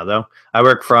days now though. I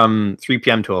work from 3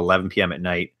 p.m. to 11 p.m. at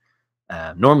night.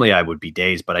 Normally I would be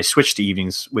days, but I switched to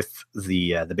evenings with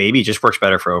the baby. It just works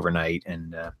better for overnight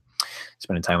and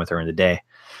spending time with her in the day.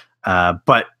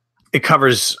 But it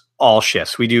covers all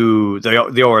shifts. We do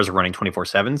the ORs are running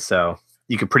 24/7, so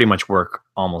you could pretty much work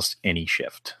almost any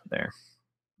shift there.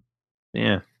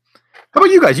 Yeah. How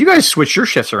about you guys? You guys switch your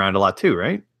shifts around a lot too,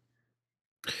 right?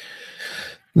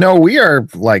 No, we are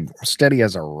like steady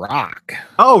as a rock.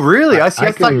 Oh, really? I see.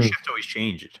 I thought your can- shift always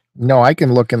changed. No, I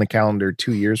can look in the calendar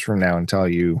 2 years from now and tell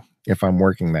you if I'm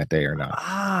working that day or not.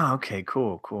 Ah, okay,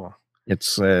 cool.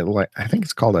 It's like I think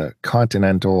it's called a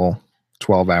continental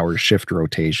 12-hour shift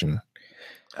rotation.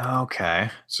 Okay.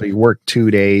 So you work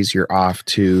 2 days, you're off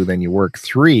 2, then you work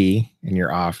 3 and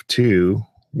you're off 2,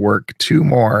 work 2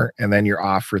 more, and then you're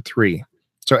off for 3.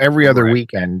 So every other Right.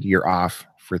 weekend you're off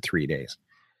for 3 days.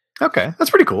 Okay, that's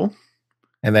pretty cool.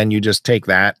 And then you just take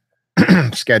that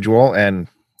schedule and,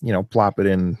 plop it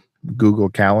in Google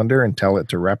Calendar and tell it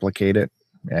to replicate it.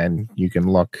 And you can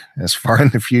look as far in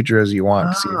the future as you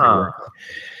want to see if you're working.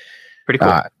 Pretty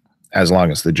cool. As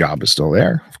long as the job is still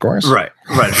there, of course. Right,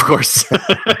 of course.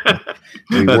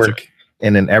 We That's work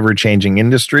in an ever-changing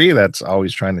industry that's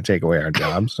always trying to take away our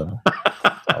jobs. So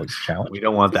it's always a challenge. We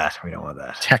don't want that.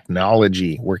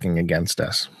 Technology working against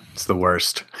us. It's the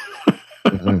worst.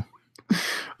 Mhm.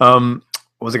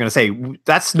 What was I going to say?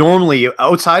 That's normally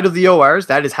outside of the ORs.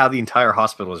 That is how the entire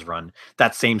hospital is run.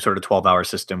 That same sort of 12-hour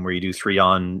system where you do 3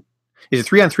 on. Is it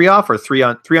 3 on 3 off or 3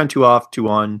 on 2 off, 2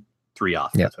 on 3 off?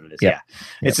 Yep. That's what it is. Yeah.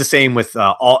 It's the same with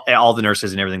all the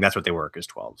nurses and everything. That's what they work is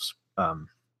 12s.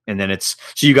 And then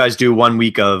so you guys do 1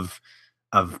 week of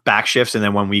back shifts and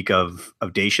then 1 week of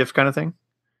day shift kind of thing.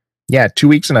 Yeah, 2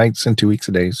 weeks of nights and 2 weeks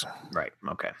of days. Right.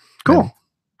 Okay. Cool. And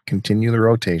continue the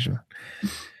rotation.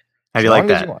 How do you like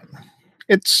that?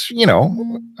 It's,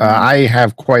 I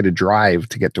have quite a drive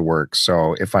to get to work.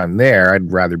 So if I'm there, I'd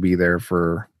rather be there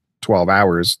for 12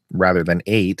 hours rather than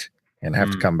 8 and have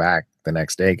to come back the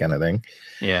next day kind of thing.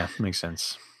 Yeah, makes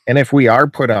sense. And if we are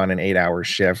put on an 8-hour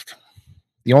shift,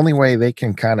 the only way they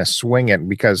can kind of swing it,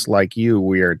 because like you,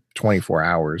 we are 24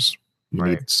 hours. You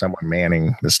Right. need someone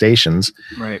manning the stations.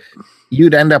 Right.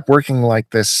 You'd end up working like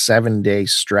this 7-day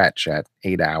stretch at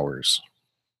 8 hours.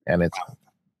 And it's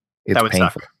That would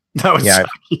painful. suck. That would suck.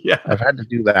 Yeah. I've had to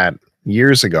do that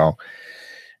years ago,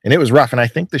 and it was rough. And I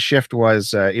think the shift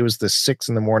was it was the 6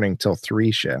 a.m. till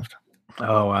 3 shift.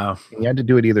 Oh, wow. And you had to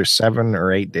do it either 7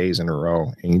 or 8 days in a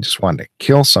row, and you just wanted to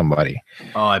kill somebody.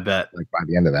 Oh, I bet. Like by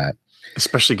the end of that.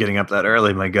 Especially getting up that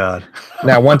early. My God.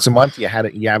 Now, once a month, you have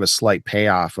a slight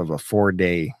payoff of a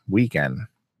 4-day weekend,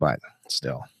 but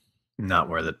still, Not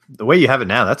worth it. The way you have it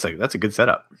now, that's a good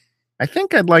setup. I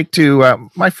think I'd like to.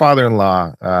 My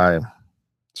father-in-law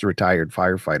is a retired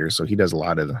firefighter, so he does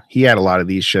he had a lot of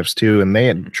these shifts too, and they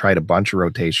had tried a bunch of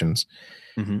rotations.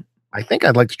 Mm-hmm. I think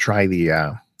I'd like to try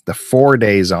the 4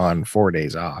 days on, 4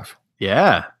 days off.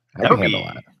 Yeah, I can handle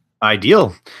that.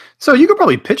 Ideal. So you could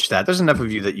probably pitch that. There's enough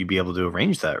of you that you'd be able to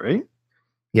arrange that, right?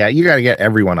 Yeah, you got to get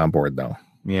everyone on board though.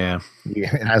 Yeah, it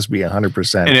has to be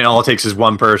 100%. And it all takes is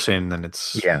one person, then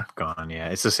it's gone. Yeah,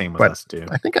 it's the same with us too.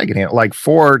 I think I can handle like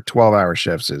 4 12-hour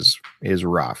shifts is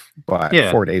rough, but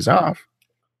 4 days off.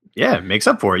 Yeah, it makes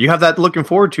up for it. You have that looking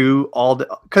forward to all day,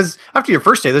 because after your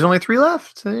first day, there's only 3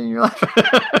 left in your life.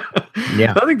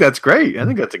 Yeah, I think that's great. I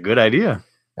think that's a good idea.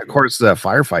 Of course, the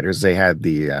firefighters, they had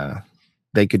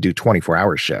they could do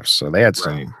 24-hour shifts, so they had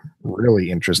some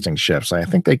really interesting shifts. I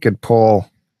think they could pull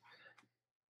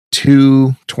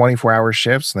 2 24-hour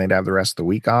shifts, and they'd have the rest of the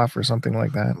week off or something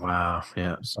like that. Wow,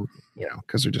 yeah.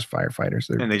 Because they're just firefighters.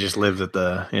 And they just lived at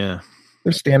they're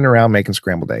standing around making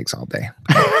scrambled eggs all day.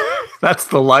 That's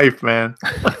the life, man.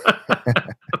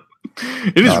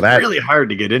 It is really hard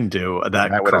to get into that.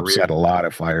 That would upset a lot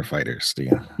of firefighters,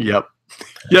 Steve. Yep.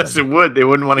 Yes, it would. They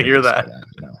wouldn't want to hear that.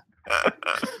 No.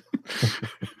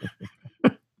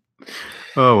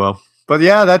 Oh well, but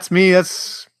yeah, that's me.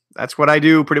 That's what I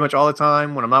do pretty much all the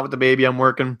time. When I'm not with the baby, I'm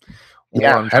working.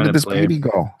 Yeah. How did this baby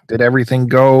go? Did everything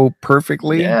go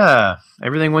perfectly? Yeah,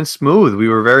 everything went smooth. We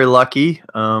were very lucky.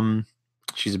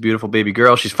 She's a beautiful baby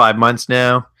girl. She's 5 months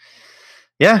now.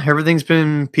 Yeah, everything's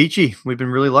been peachy. We've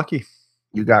been really lucky.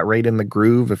 You got right in the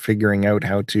groove of figuring out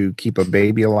how to keep a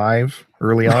baby alive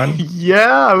early on.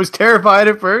 Yeah, I was terrified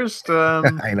at first.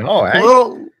 I know.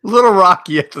 A little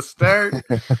rocky at the start,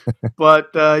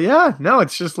 but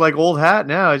it's just like old hat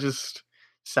now. It's just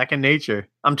second nature.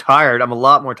 I'm tired. I'm a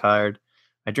lot more tired.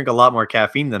 I drink a lot more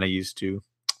caffeine than I used to,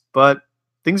 but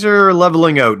things are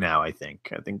leveling out now. I think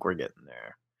we're getting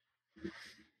there.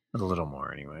 A little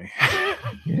more anyway.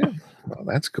 Yeah, well,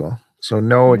 that's cool. So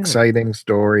no exciting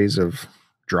stories of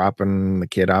dropping the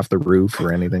kid off the roof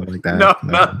or anything like that? No,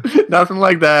 nothing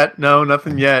like that. No,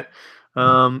 nothing yet.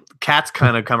 Cats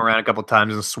kind of come around a couple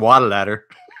times and swatted at her.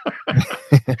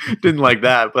 Didn't like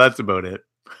that, but that's about it.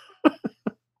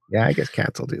 Yeah, I guess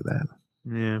cats will do that.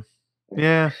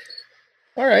 Yeah.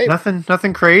 All right.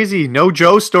 Nothing crazy. No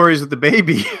Joe stories with the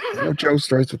baby. No Joe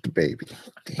stories with the baby.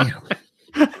 Damn.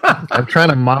 I'm trying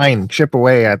to chip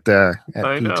away at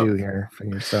P2 here,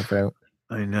 figure stuff out.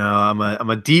 I know. I'm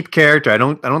a deep character. I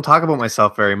don't talk about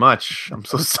myself very much. I'm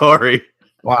so sorry.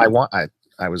 Well,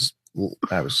 I was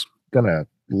gonna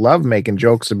love making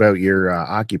jokes about your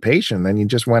occupation, then you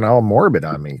just went all morbid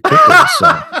on me quickly. So.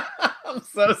 I'm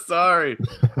so sorry.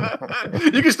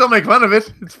 You can still make fun of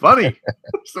it. It's funny.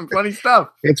 Some funny stuff.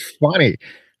 It's funny.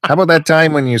 How about that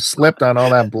time when you slipped on all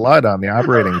that blood on the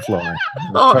operating floor?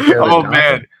 Oh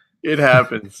man, it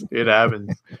happens. It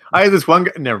happens. I had this one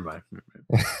guy. Never mind.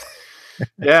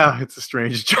 Yeah, it's a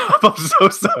strange job. I'm so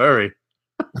sorry.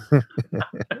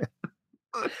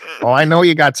 Oh, I know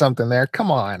you got something there.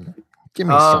 Come on, give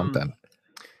me something.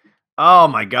 Oh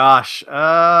my gosh.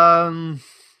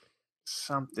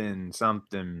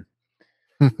 Something.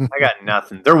 I got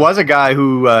nothing. There was a guy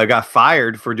who got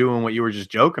fired for doing what you were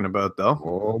just joking about, though.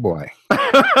 Oh boy.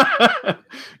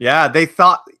 Yeah, they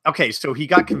thought. Okay, so he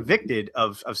got convicted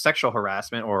of sexual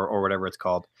harassment or whatever it's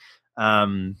called,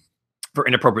 for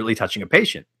inappropriately touching a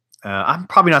patient. I'm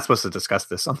probably not supposed to discuss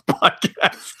this on the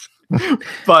podcast,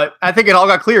 but I think it all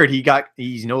got cleared.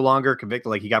 He's no longer convicted.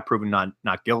 Like, he got proven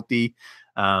not guilty.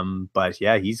 But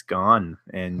yeah, he's gone,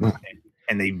 and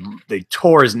they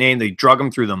tore his name. They drug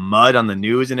him through the mud on the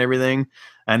news and everything.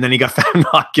 And then he got found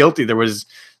not guilty.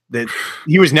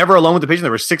 He was never alone with the patient.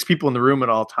 There were 6 people in the room at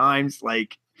all times.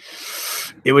 Like,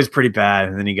 it was pretty bad.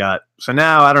 And then so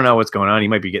now I don't know what's going on. He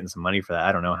might be getting some money for that.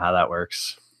 I don't know how that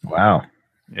works. Wow.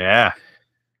 Yeah.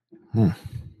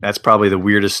 That's probably the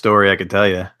weirdest story I could tell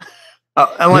you.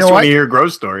 Unless you want to hear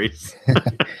gross stories.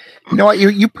 You know what?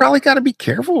 You probably got to be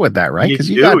careful with that, right? Because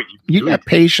you got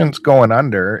patients going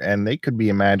under, and they could be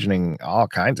imagining all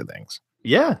kinds of things.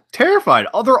 Yeah, terrified.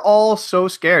 Oh, they're all so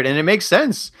scared, and it makes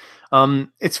sense.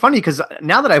 It's funny because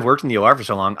now that I've worked in the OR for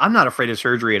so long, I'm not afraid of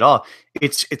surgery at all.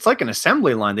 It's like an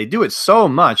assembly line. They do it so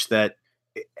much that,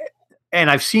 and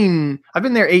I've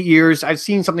been there 8 years. I've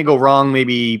seen something go wrong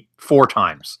maybe 4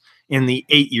 times in the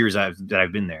 8 years that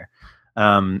I've been there.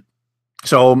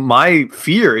 So my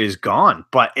fear is gone,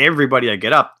 but everybody I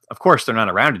get up, of course, they're not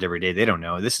around it every day. They don't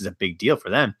know. This is a big deal for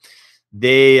them.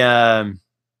 They're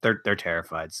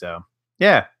terrified. So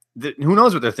yeah, who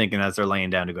knows what they're thinking as they're laying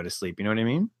down to go to sleep. You know what I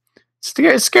mean?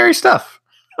 It's scary stuff.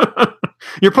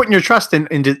 You're putting your trust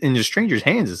into strangers'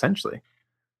 hands, essentially.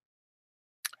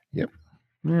 Yep.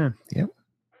 Yeah.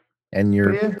 And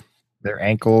your But yeah. their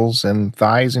ankles and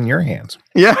thighs in your hands.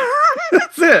 Yeah.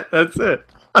 That's it.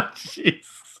 Jeez.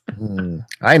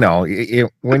 I know.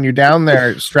 When you're down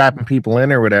there strapping people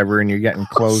in or whatever, and you're getting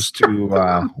close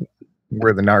to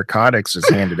where the narcotics is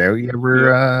handed out, you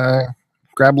ever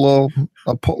grab a little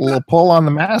pull on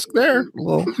the mask there? A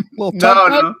little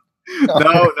tug?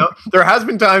 No. There has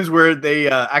been times where they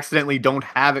accidentally don't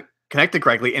have it connected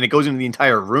correctly, and it goes into the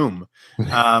entire room. They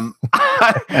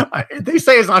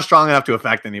say it's not strong enough to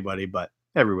affect anybody, but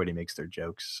everybody makes their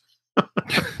jokes.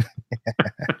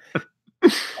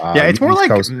 Yeah, it's more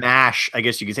like MASH, I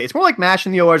guess you could say. It's more like MASH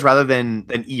in the ORs rather than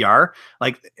ER.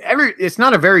 Like it's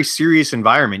not a very serious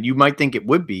environment. You might think it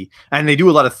would be, and they do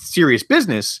a lot of serious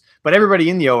business, but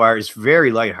everybody in the OR is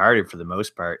very lighthearted for the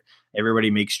most part. Everybody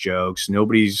makes jokes.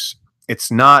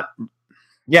 It's more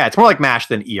like MASH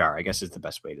than ER, I guess is the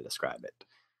best way to describe it.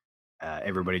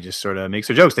 Everybody just sort of makes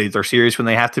their jokes. They're serious when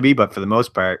they have to be, but for the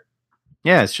most part,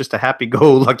 yeah, it's just a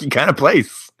happy-go-lucky kind of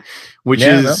place, which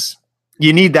is...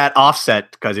 You need that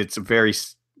offset because it's a very,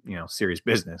 serious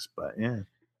business. But yeah,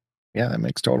 that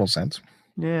makes total sense.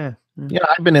 Yeah,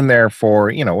 I've been in there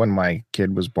for when my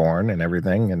kid was born and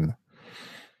everything, and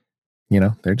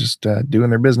they're just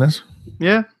doing their business.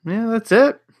 Yeah, that's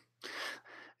it.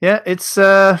 Yeah, it's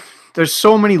there's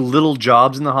so many little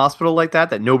jobs in the hospital like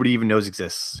that nobody even knows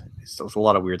exists. So it's a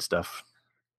lot of weird stuff.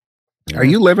 Are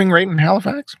you living right in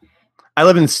Halifax?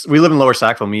 We live in Lower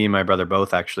Sackville. Me and my brother both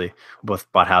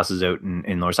bought houses out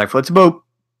in Lower Sackville. It's about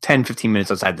 10, 15 minutes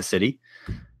outside the city.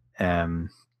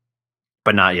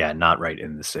 But not right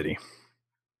in the city.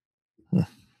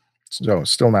 So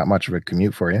still not much of a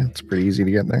commute for you. It's pretty easy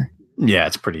to get there. Yeah,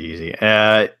 it's pretty easy.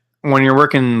 When you're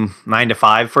working 9 to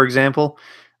 5, for example,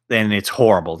 then it's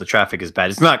horrible. The traffic is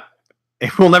bad.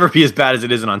 It will never be as bad as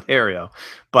it is in Ontario,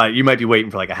 but you might be waiting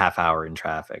for like a half hour in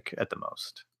traffic at the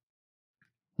most.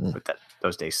 But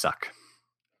those days suck.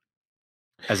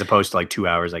 As opposed to like 2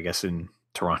 hours, I guess, in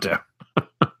Toronto.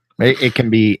 It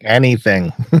can be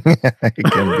anything. It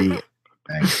can be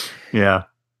anything. Yeah.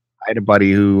 I had a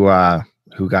buddy who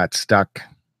got stuck,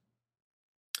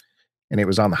 and it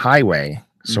was on the highway,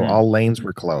 so all lanes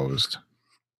were closed.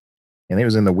 And it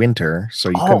was in the winter, so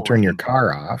you couldn't turn your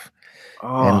car off.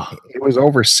 And it was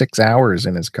over 6 hours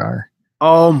in his car.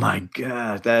 Oh my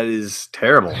God, that is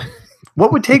terrible.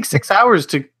 What would take 6 hours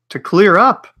to clear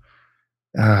up?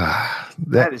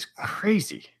 That is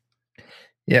crazy.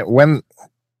 Yeah,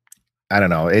 I don't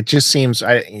know. It just seems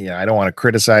I don't want to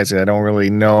criticize it. I don't really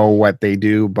know what they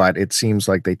do, but it seems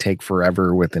like they take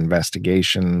forever with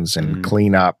investigations and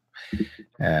cleanup.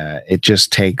 It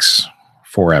just takes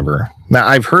forever. Now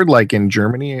I've heard like in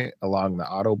Germany along the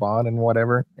Autobahn and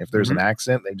whatever, if there's an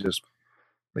accident,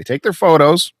 they take their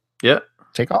photos. Yeah.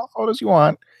 Take all the photos you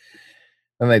want.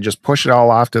 And they just push it all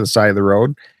off to the side of the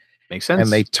road. Makes sense.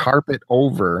 And they tarp it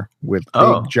over with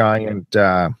big giant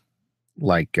tarps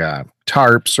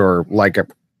or like a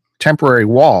temporary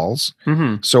walls,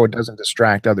 so it doesn't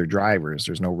distract other drivers.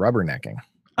 There's no rubbernecking.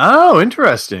 Oh,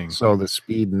 interesting. So the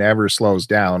speed never slows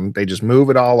down. They just move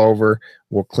it all over.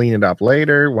 We'll clean it up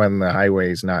later when the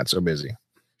highway is not so busy.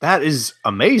 That is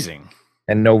amazing.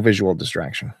 And no visual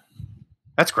distraction.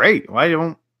 That's great. Why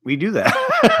don't we do that?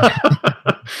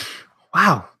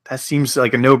 Wow, that seems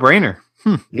like a no-brainer.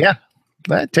 Yeah.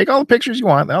 Take all the pictures you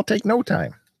want. That'll take no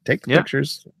time. Take the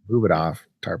pictures, move it off,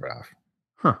 tarp it off.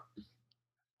 Huh.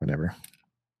 Whatever.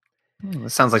 That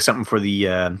sounds like something for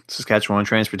the Saskatchewan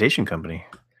Transportation Company.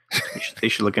 They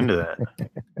should look into that.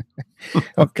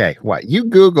 Okay, what? You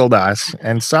Googled us,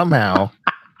 and somehow...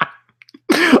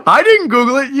 I didn't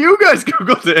Google it. You guys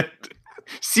Googled it.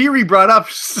 Siri brought up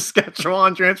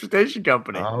Saskatchewan Transportation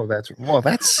Company. Oh,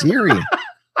 that's Siri.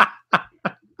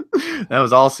 That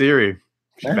was all Siri.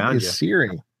 That is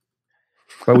Siri.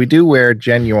 But we do wear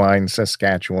genuine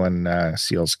Saskatchewan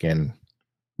sealskin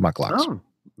mucklucks. Oh,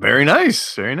 very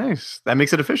nice. Very nice. That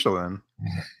makes it official then.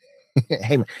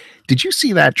 Hey, did you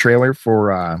see that trailer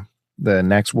for the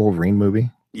next Wolverine movie?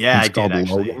 Yeah, I did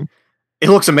actually. Logan. It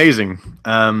looks amazing.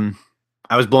 I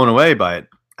was blown away by it.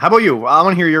 How about you? I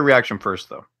want to hear your reaction first,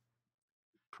 though.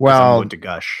 Well, I'm going to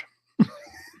gush.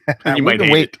 You might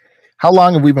hate it. How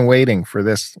long have we been waiting for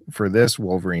this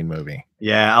Wolverine movie?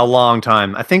 Yeah, a long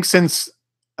time. I think since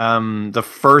the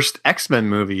first X-Men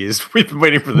movie we've been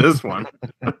waiting for this one.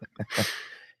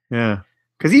 Yeah.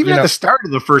 Because even at the start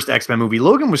of the first X-Men movie,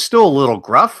 Logan was still a little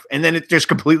gruff, and then it just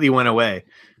completely went away.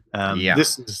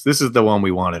 This is the one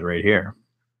we wanted right here.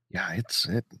 Yeah, it's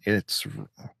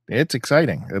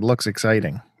exciting. It looks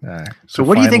exciting. So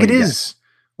what do you think it is?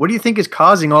 What do you think is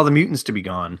causing all the mutants to be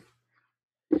gone?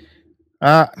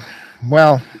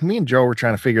 Well, me and Joe were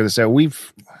trying to figure this out.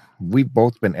 We've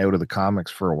both been out of the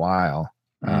comics for a while.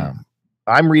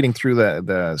 I'm reading through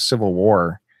the Civil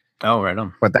War. Oh, right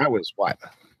on. But that was what?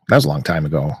 That was a long time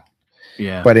ago.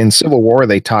 Yeah. But in Civil War,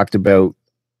 they talked about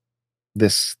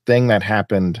this thing that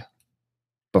happened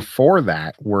before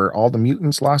that, where all the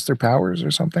mutants lost their powers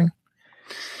or something.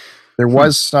 There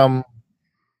was some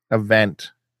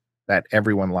event that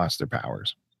everyone lost their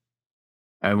powers.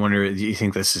 I wonder, do you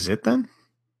think this is it then?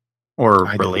 Or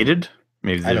related?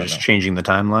 Maybe they're just changing the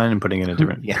timeline and putting in a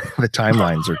different... Yeah, the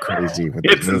timelines are crazy with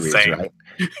it's these movies, insane. right?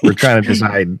 We're trying to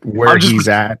decide where he's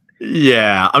at.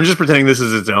 Yeah, I'm just pretending this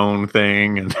is its own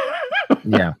thing. And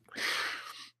yeah.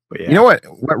 But yeah. You know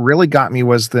what really got me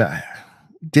was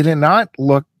did it not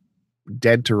look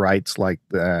dead to rights like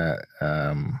the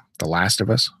Last of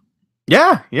Us?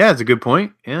 Yeah, it's a good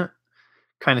point. Yeah.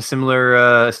 Kind of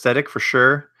similar aesthetic for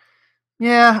sure.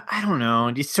 Yeah, I don't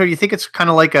know. So you think it's kind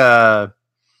of like I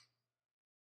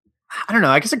don't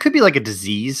know. I guess it could be like a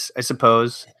disease, I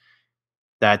suppose,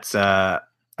 that's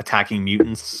attacking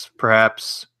mutants,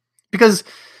 perhaps. Because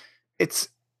it's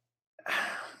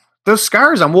those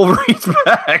scars on Wolverine's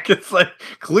back. It's like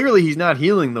clearly he's not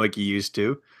healing like he used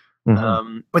to.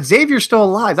 Mm-hmm. But Xavier's still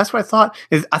alive. That's what I thought.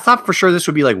 I thought for sure this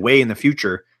would be like way in the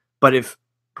future. But if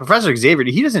Professor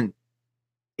Xavier, he doesn't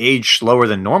age slower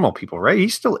than normal people, right? He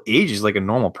still ages like a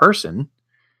normal person.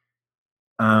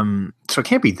 So it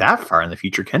can't be that far in the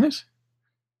future, can it?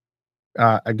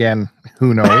 Again,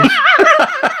 who knows?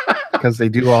 Because they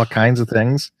do all kinds of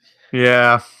things.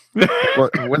 Yeah.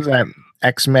 What was that?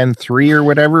 X-Men 3 or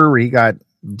whatever, where he got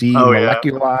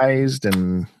demolecularized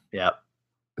and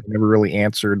never really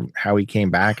answered how he came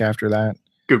back after that.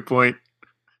 Good point.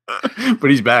 But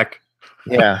he's back.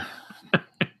 Yeah.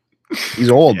 He's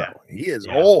old though. He is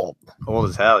old. Old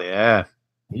as hell, yeah.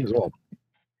 He is old.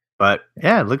 But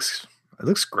yeah, it looks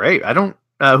great. I don't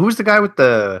who's the guy with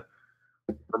the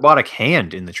robotic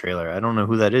hand in the trailer? I don't know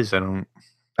who that is.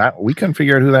 We couldn't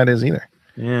figure out who that is either.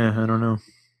 Yeah, I don't know.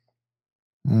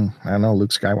 I don't know,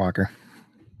 Luke Skywalker.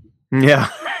 Yeah.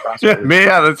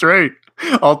 Yeah, that's right.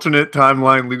 Alternate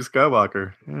timeline Luke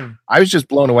Skywalker. Yeah. I was just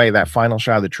blown away. That final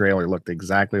shot of the trailer looked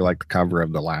exactly like the cover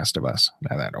of The Last of Us.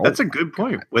 That's a good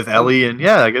point. With Ellie and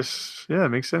I guess, it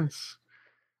makes sense.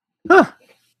 Huh.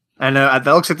 And that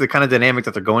looks like the kind of dynamic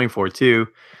that they're going for too.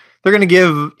 They're going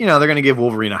to give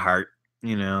Wolverine a heart.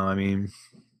 I mean,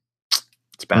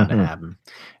 it's bound to happen.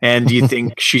 And do you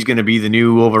think she's going to be the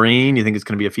new Wolverine? You think it's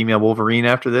going to be a female Wolverine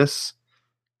after this?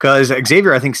 Because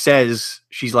Xavier, I think, says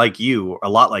she's like you, or a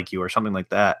lot like you, or something like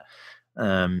that,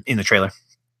 in the trailer.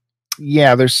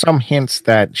 Yeah, there's some hints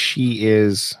that she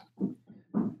is,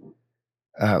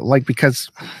 because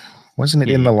wasn't it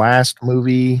in the last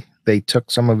movie they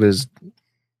took some of his?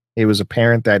 It was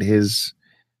apparent that his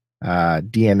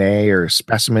DNA or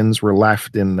specimens were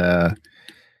left in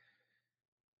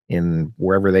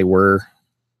wherever they were.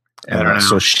 I don't know.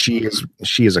 So she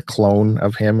is a clone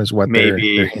of him, is what they're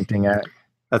hinting at.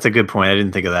 That's a good point. I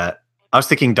didn't think of that. I was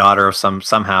thinking daughter of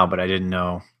somehow, but I didn't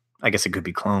know. I guess it could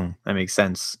be clone. That makes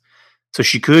sense. So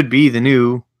she could be the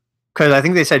new, because I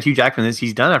think they said Hugh Jackman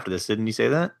he's done after this. Didn't he say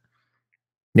that?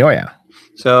 Oh yeah.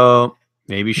 So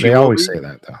maybe she. They always say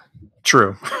that though.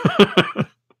 True.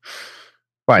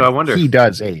 But so I wonder. He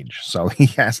does age, so he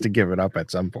has to give it up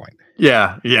at some point.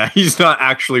 Yeah. He's not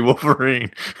actually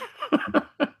Wolverine.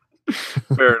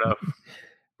 Fair enough.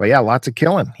 But yeah, lots of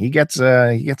killing. He gets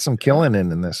some killing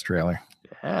in this trailer.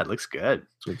 Yeah, it looks good.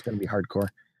 So it's gonna be hardcore.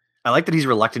 I like that he's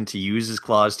reluctant to use his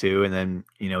claws too, and then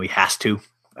he has to.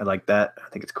 I like that. I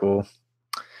think it's cool.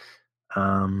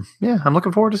 I'm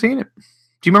looking forward to seeing it.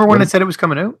 Do you remember when it said it was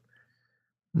coming out?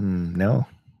 No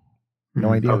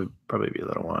idea. Probably be a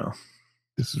little while.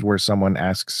 This is where someone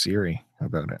asks Siri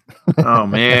about it. Oh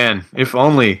man, if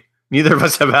only. Neither of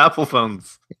us have Apple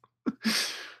phones.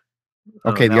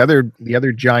 Okay, the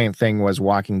other giant thing was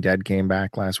Walking Dead came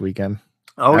back last weekend.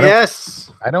 Oh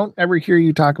yes. I don't ever hear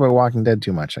you talk about Walking Dead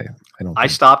too much. I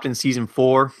stopped in season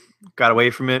 4, got away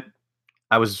from it.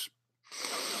 I was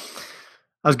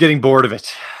getting bored of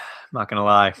it. I'm not gonna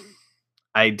lie.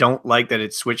 I don't like that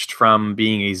it switched from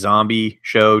being a zombie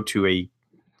show to a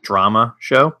drama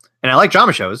show. And I like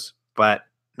drama shows, but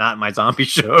not my zombie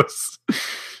shows.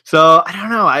 So I don't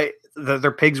know.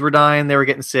 Their pigs were dying. They were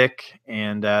getting sick,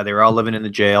 and they were all living in the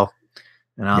jail.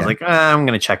 And I was like, I'm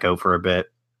going to check out for a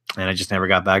bit. And I just never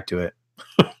got back to it.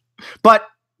 But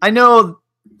I know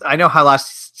how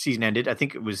last season ended. I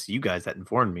think it was you guys that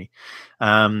informed me.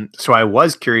 So I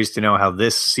was curious to know how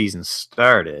this season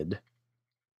started.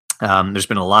 There's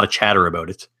been a lot of chatter about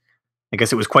it. I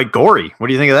guess it was quite gory. What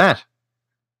do you think of that?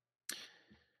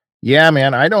 Yeah,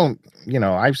 man. I don't,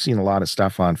 I've seen a lot of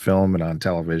stuff on film and on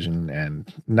television,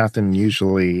 and nothing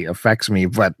usually affects me,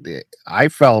 but I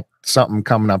felt something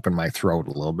coming up in my throat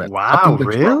a little bit. Up Wow, in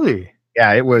the throat. really?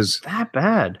 Yeah, it was That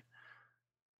bad?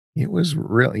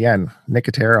 real. Yeah,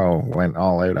 Nicotero went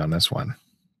all out on this one.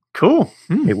 Cool.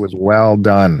 It was well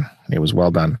done. It was well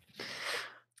done.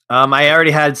 I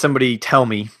already had somebody tell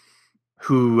me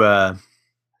who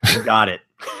got it.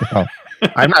 Oh,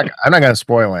 I'm not going to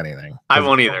spoil anything. I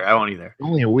won't either.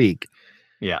 Only a week.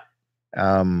 Yeah.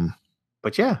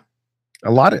 But yeah,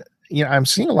 a lot of, I'm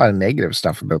seeing a lot of negative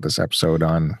stuff about this episode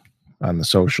on the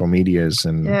social medias,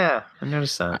 and yeah, I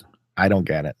noticed that. I don't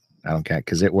get it.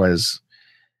 Because it was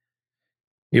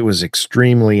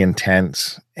extremely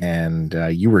intense, and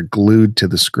you were glued to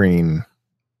the screen,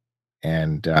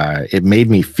 and it made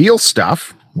me feel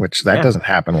stuff, which doesn't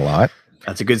happen a lot.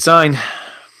 That's a good sign.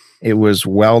 It was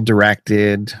well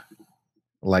directed.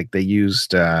 Like, they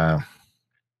used a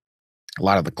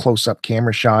lot of the close-up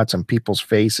camera shots on people's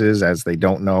faces as they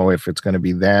don't know if it's going to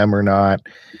be them or not,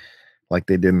 like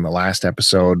they did in the last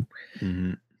episode,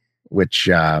 which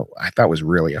I thought was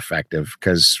really effective,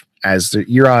 because as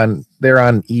they're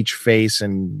on each face,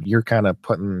 and you're kind of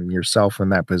putting yourself in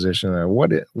that position.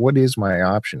 What is my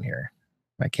option here?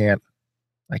 I can't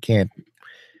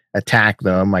attack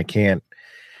them. I can't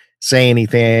say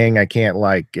anything. I can't,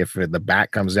 like, if the bat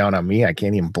comes down on me, I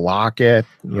can't even block it.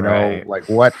 Right. Like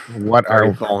what Very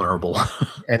are vulnerable.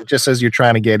 And just as you're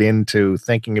trying to get into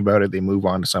thinking about it, they move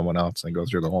on to someone else and go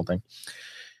through the whole thing.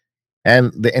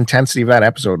 And the intensity of that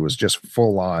episode was just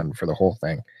full on for the whole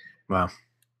thing. Wow.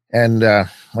 And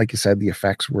like you said, the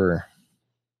effects were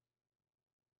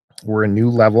a new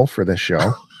level for this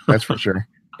show. That's for sure.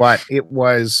 But it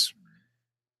was,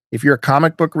 if you're a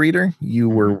comic book reader, you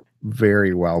were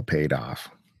very well paid off.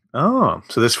 Oh,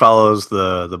 so this follows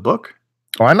the book?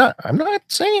 Oh, I'm not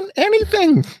saying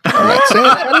anything.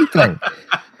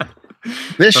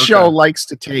 This show likes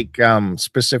to take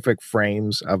specific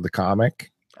frames of the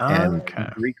comic and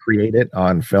recreate it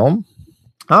on film.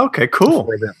 Okay, cool.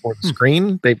 For the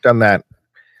screen. They've done that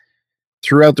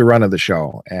throughout the run of the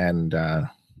show, and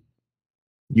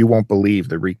you won't believe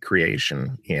the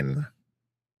recreation in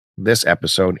this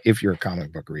episode if you're a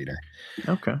comic book reader.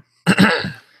 Okay.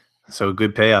 So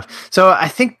good payoff. So I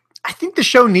think the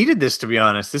show needed this, to be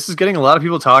honest. This is getting a lot of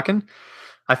people talking.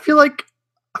 I feel like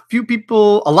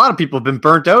a lot of people have been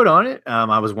burnt out on it.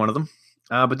 I was one of them.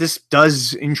 But this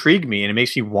does intrigue me, and it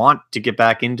makes me want to get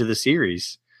back into the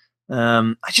series.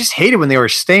 I just hated when they were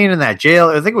staying in that jail.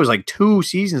 I think it was like 2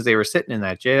 seasons they were sitting in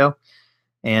that jail.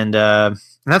 And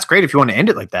that's great if you want to end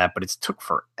it like that, but it took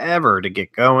forever to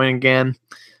get going again.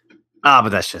 But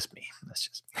that's just me.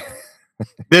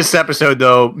 This episode,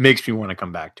 though, makes me want to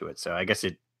come back to it. So I guess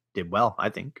it did well, I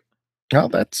think. Oh,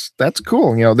 that's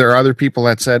cool. There are other people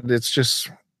that said it's just,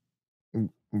 am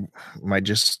I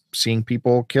just seeing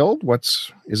people killed?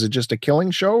 Is it just a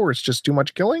killing show, or it's just too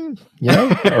much killing?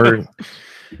 Or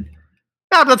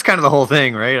that's kind of the whole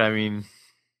thing, right? I mean,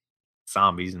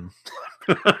 zombies and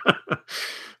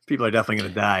people are definitely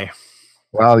going to die.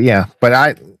 Well, yeah,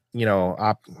 but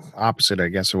opposite, I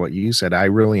guess, of what you said, I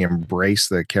really embrace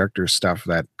the character stuff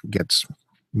that gets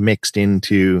mixed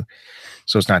into,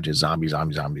 so it's not just zombies.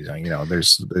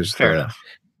 There's Fair enough.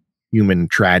 Human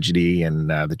tragedy and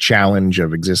the challenge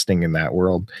of existing in that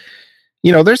world.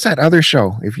 There's that other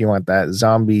show, if you want that,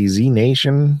 Zombie Z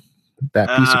Nation, that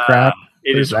piece of crap.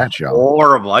 It is that show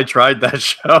horrible. I tried that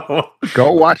show.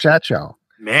 Go watch that show.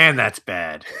 Man, that's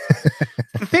bad.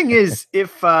 The thing is,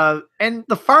 and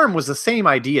The Farm was the same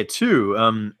idea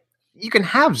too. You can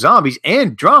have zombies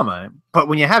and drama, but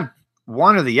when you have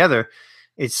one or the other,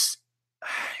 it's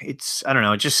I don't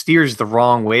know, it just steers the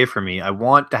wrong way for me. I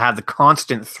want to have the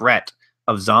constant threat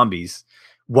of zombies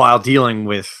while dealing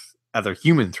with other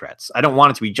human threats. I don't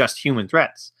want it to be just human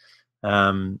threats.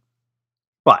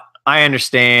 But I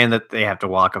understand that they have to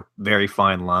walk a very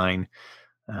fine line.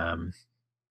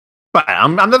 But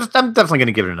I'm definitely going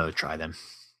to give it another try then.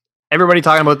 Everybody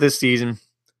talking about this season,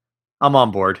 I'm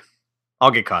on board.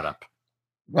 I'll get caught up.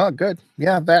 Well, good.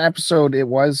 Yeah, that episode, it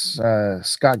was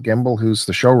Scott Gimble, who's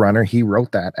the showrunner. He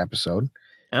wrote that episode.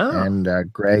 Oh. And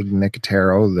Greg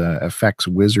Nicotero, the effects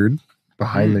wizard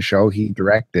behind the show, he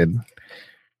directed.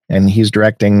 And he's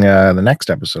directing the next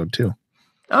episode too.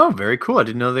 Oh, very cool. I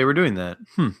didn't know they were doing that.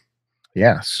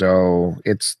 Yeah, so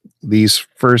it's these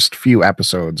first few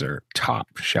episodes are top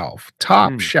shelf.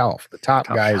 The top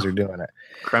guys are doing it.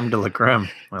 Creme de la creme.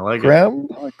 I like creme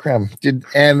de la creme.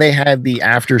 And they had the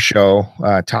after show,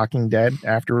 Talking Dead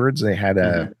afterwards. They had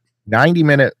a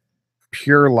 90-minute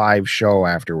pure live show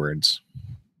afterwards.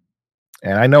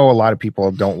 And I know a lot of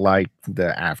people don't like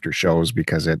the after shows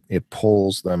because it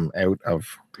pulls them out of.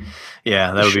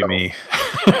 Yeah, that would be me.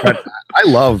 But I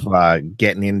love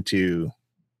getting into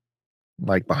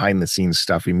like behind the scenes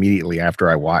stuff immediately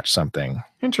after I watch something.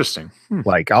 Interesting.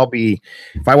 Like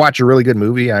if I watch a really good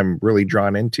movie I'm really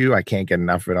drawn into, I can't get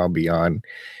enough of it. I'll be on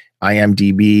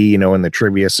IMDb, in the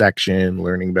trivia section,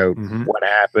 learning about what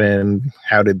happened,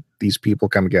 how did these people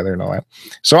come together and all that.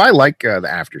 So I like the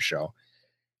after show.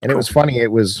 And It was funny.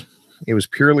 It was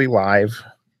purely live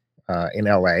in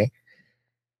LA,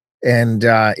 and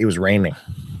it was raining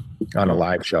on a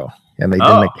live show, and they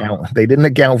didn't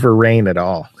account for rain at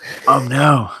all. Oh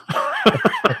no!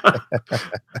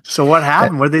 So what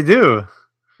happened? What did they do?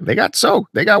 They got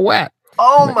soaked. They got wet.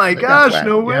 Oh my gosh!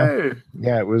 No way!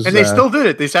 Yeah, it was. And they still did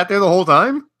it. They sat there the whole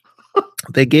time.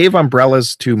 They gave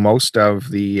umbrellas to most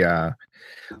of the.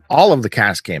 All of the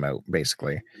cast came out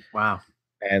basically. Wow.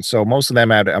 And so most of them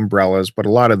had umbrellas, but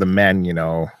a lot of the men,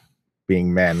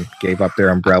 being men, gave up their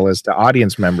umbrellas to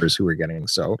audience members who were getting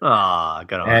soaked. Ah,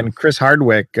 good on. And Chris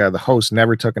Hardwick, the host,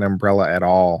 never took an umbrella at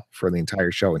all for the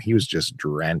entire show, and he was just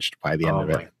drenched by the end of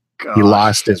it. Gosh. He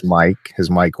lost his mic.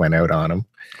 His mic went out on him.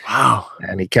 Wow.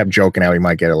 And he kept joking how he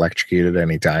might get electrocuted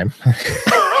any time.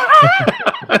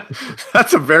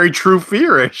 That's a very true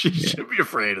fear. You should be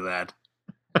afraid of that.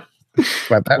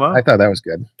 But I thought that was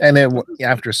good. And then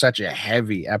after such a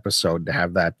heavy episode, to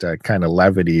have that kind of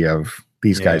levity of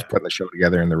these guys putting the show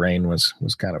together in the rain was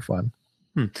kind of fun.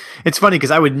 It's funny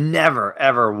because I would never,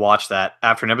 ever watch that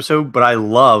after an episode, but I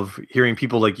love hearing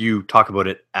people like you talk about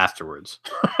it afterwards.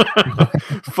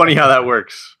 Funny how that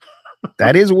works.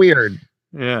 That is weird.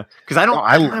 Yeah. Because I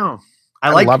don't know. I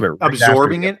like love it right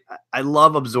absorbing it. I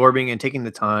love absorbing and taking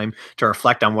the time to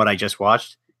reflect on what I just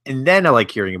watched. And then I like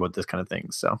hearing about this kind of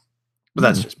thing. So, but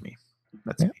that's just me.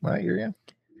 That's me. I hear you.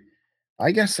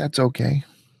 I guess that's okay.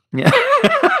 Yeah.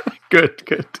 Good.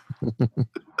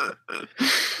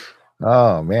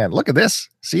 Oh man, look at this.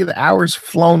 See, the hours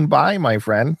flown by, my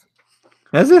friend.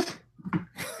 Has it?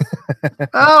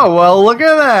 Oh, well, look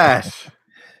at that.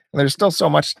 There's still so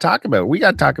much to talk about. We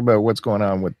got to talk about what's going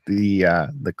on with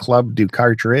the Club du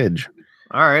Cartridge.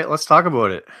 All right, let's talk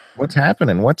about it. What's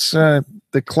happening?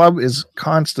 The club is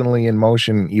constantly in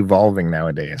motion, evolving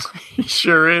nowadays. It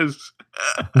sure is.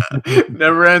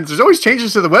 Never ends. There's always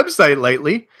changes to the website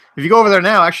lately. If you go over there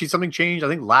now, actually something changed. I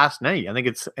think last night. I think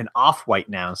it's an off-white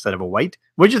now instead of a white.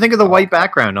 What did you think of the white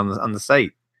background on the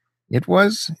site? It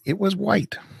was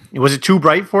white. Was it too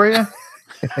bright for you?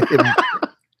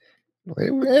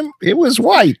 It was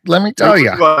white. Let me tell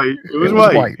you, it was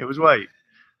white. It was white.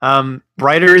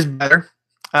 Brighter is better.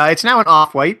 It's now an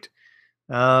off-white.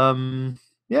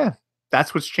 Yeah,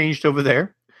 that's what's changed over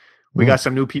there. We got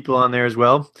some new people on there as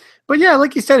well. But yeah,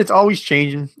 like you said, it's always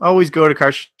changing. Always go to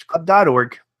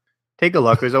cartridgeclub.org. Take a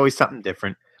look. There's always something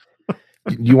different.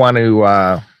 You want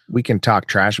to? We can talk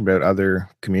trash about other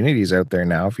communities out there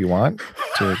now if you want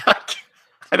to.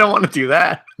 I don't want to do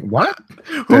that. What?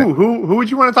 Who would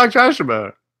you want to talk trash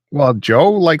about? Well, Joe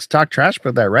likes to talk trash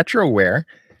about that retroware.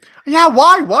 Yeah,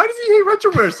 why? Why does he hate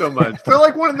retroware so much? They're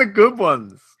like one of the good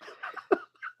ones.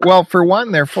 Well, for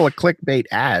one, they're full of clickbait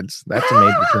ads. That's a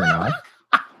major turn off.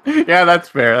 Yeah, that's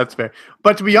fair. That's fair.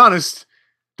 But to be honest,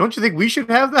 don't you think we should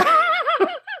have that?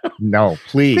 No,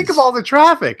 please. Think of all the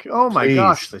traffic. Oh my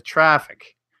gosh, the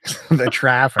traffic. The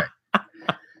traffic.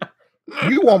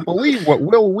 You won't believe what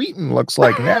Will Wheaton looks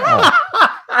like now.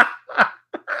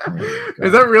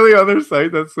 Is that really on their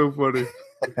site? That's so funny.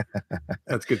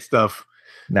 That's good stuff.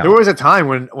 No. There was a time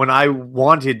when I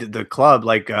wanted the club,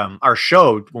 like our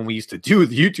show, when we used to do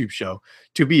the YouTube show,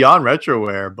 to be on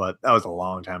retroware, but that was a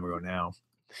long time ago now.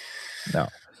 No.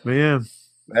 But yeah.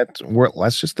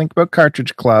 Let's just think about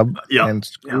Cartridge Club and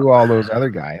screw all those other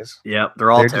guys. Yeah, they're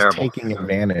terrible. Just taking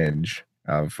advantage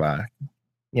of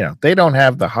they don't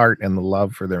have the heart and the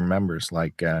love for their members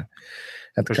like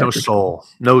there's no soul.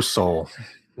 No soul.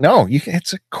 No,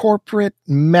 it's a corporate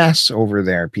mess over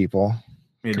there, people.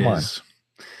 Come on.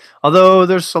 Although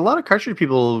there's a lot of Cartridge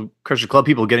Club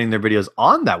people getting their videos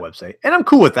on that website. And I'm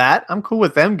cool with that. I'm cool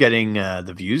with them getting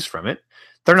the views from it.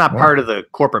 They're not part of the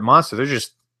corporate monster. They're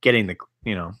just getting the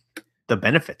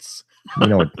benefits. You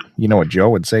know what Joe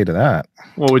would say to that?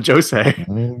 What would Joe say?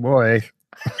 Oh boy.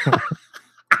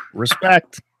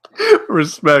 Respect.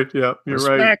 Respect. Yeah,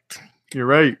 Respect.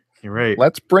 Right. You're right.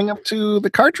 Let's bring them to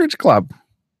the Cartridge Club.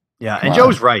 Yeah, and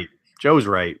Joe's right. Joe's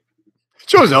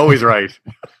always right.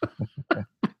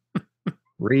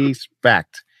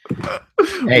 Respect.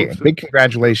 Hey, big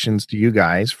congratulations to you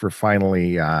guys for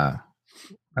finally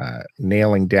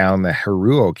nailing down the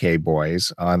Haruoke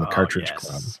boys on the Cartridge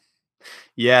Club.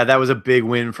 Yeah, that was a big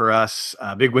win for us.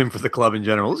 Big win for the club in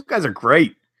general. Those guys are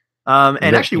great.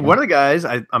 And actually, one of the guys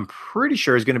I'm pretty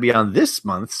sure is going to be on this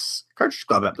month's Cartridge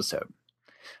Club episode.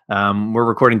 We're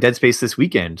recording Dead Space this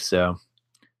weekend, so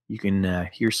you can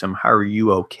hear some "How Are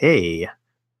You Okay"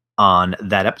 on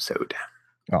that episode.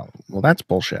 Oh, well, that's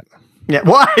bullshit. Yeah,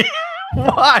 why?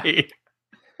 Why?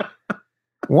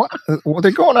 What? Well,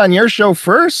 they're going on your show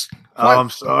first. Oh, I'm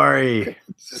sorry.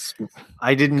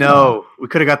 I didn't know. We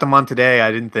could have got them on today.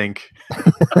 I didn't think.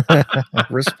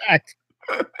 Respect.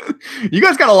 You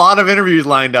guys got a lot of interviews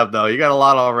lined up, though. You got a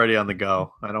lot already on the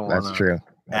go. I don't want to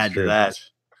add to that.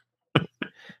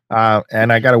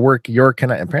 And I got to work your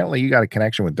connect. Apparently, you got a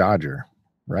connection with Dodger,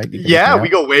 right? Yeah, we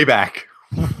go way back.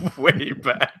 Way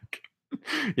back.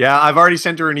 Yeah, I've already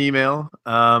sent her an email.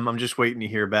 I'm just waiting to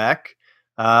hear back.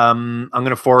 I'm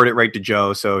going to forward it right to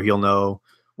Joe so he'll know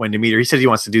when to meet her. He says he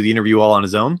wants to do the interview all on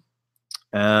his own.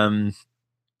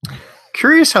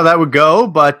 Curious how that would go,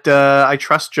 but I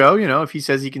trust Joe, if he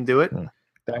says he can do it.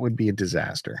 That would be a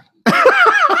disaster.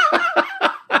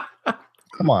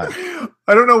 Come on.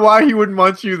 I don't know why he wouldn't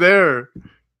want you there.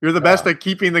 You're the best at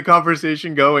keeping the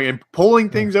conversation going and pulling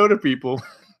things out of people.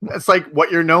 That's like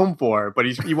what you're known for, but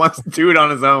he wants to do it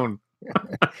on his own.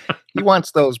 He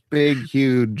wants those big,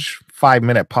 huge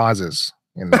 5-minute pauses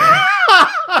in there.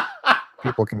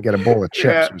 People can get a bowl of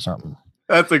chips or something.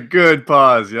 That's a good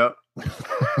pause. Yep.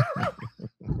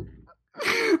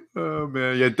 Oh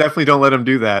man, yeah, definitely don't let him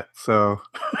do that. So.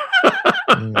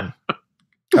 All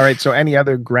right. So, any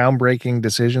other groundbreaking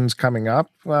decisions coming up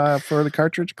for the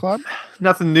Cartridge Club?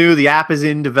 Nothing new. The app is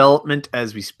in development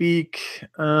as we speak.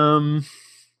 Yeah,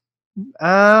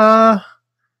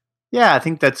 I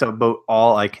think that's about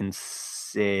all I can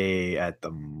say at the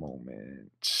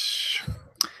moment.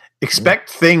 Expect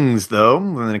things, though,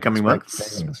 in the coming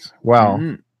months.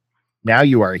 Well, now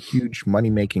you are a huge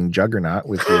money-making juggernaut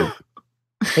with your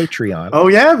Patreon. Oh,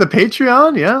 yeah, the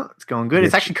Patreon. Yeah, it's going good.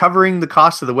 It's actually covering the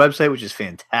cost of the website, which is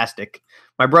fantastic.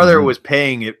 My brother was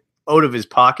paying it out of his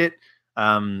pocket.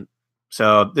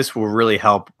 So this will really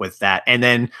help with that. And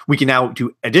then we can now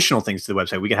do additional things to the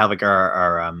website. We can have like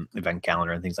our event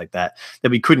calendar and things like that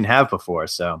we couldn't have before.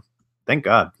 So thank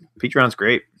God. Patreon's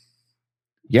great.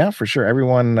 Yeah, for sure.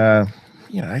 Everyone,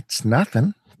 it's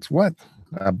nothing. It's what?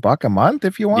 $1 a month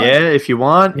if you want? Yeah, if you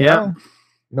want. Yeah.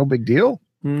 No big deal.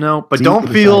 No, but don't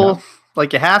feel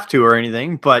like you have to or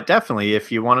anything. But definitely,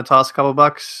 if you want to toss a couple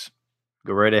bucks,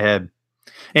 go right ahead.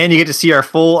 And you get to see our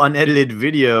full unedited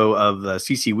video of the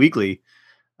CC Weekly,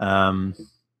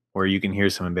 where you can hear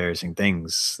some embarrassing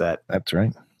things. That's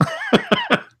right.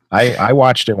 I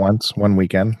watched it one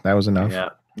weekend. That was enough.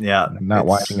 Yeah. I'm not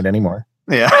watching it anymore.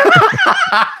 Yeah.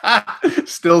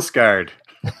 Still scarred.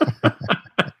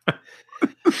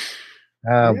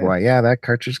 Oh boy, yeah, that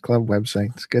Cartridge Club website.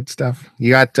 It's good stuff.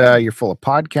 You got you're full of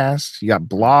podcasts, you got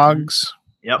blogs.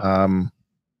 Yep. I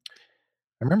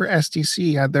remember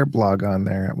SDC had their blog on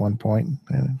there at one point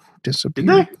and it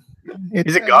disappeared. Did they?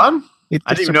 Is it gone?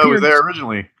 I didn't even know it was there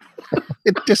originally.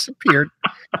 It disappeared.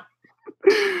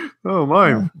 Oh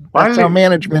my! That's how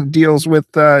management deals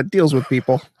with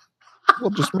people.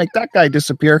 We'll just make that guy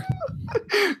disappear.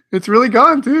 It's really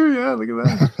gone too. Yeah, look at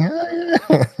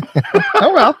that.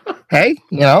 Oh well. Hey,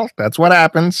 that's what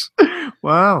happens.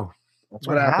 Wow. That's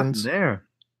what happens there.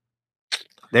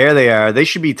 There they are. They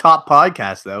should be top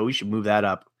podcasts, though. We should move that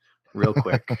up real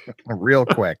quick. Real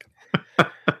quick.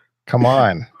 Come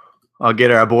on. I'll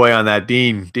get our boy on that.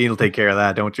 Dean will take care of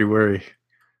that. Don't you worry.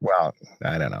 Well,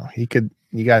 I don't know.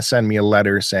 You guys send me a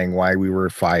letter saying why we were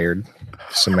fired,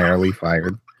 summarily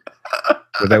fired,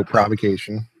 without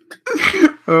provocation.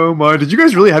 Oh my. Did you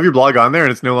guys really have your blog on there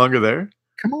and it's no longer there?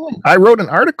 Come on. I wrote an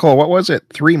article. What was it?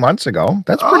 3 months ago.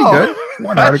 That's pretty good.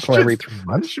 One article every 3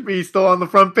 months. Should be still on the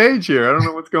front page here. I don't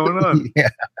know what's going on. Yeah.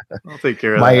 I'll take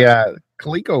care of that. My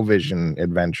ColecoVision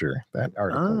adventure. That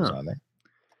article was on there.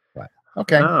 But,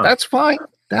 okay. That's fine.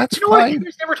 That's fine. You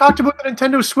guys never talked about the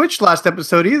Nintendo Switch last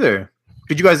episode either.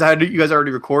 Did you guys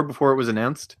already record before it was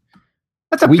announced?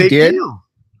 That's a big deal.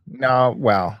 No,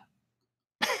 well,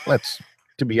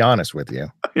 to be honest with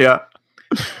you. Yeah.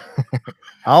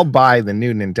 I'll buy the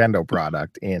new Nintendo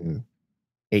product in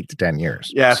 8 to 10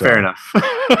 years. Yeah, fair enough.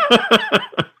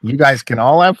 You guys can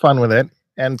all have fun with it.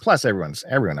 And plus everyone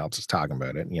else is talking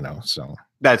about it, so.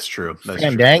 That's true.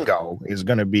 Fandango is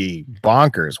going to be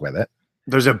bonkers with it.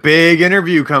 There's a big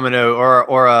interview coming out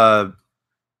or a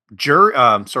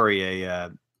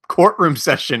courtroom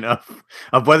session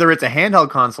of whether it's a handheld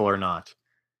console or not.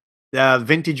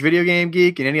 Vintage Video Game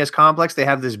Geek and NES Complex, they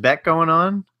have this bet going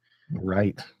on.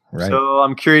 Right. So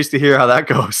I'm curious to hear how that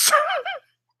goes.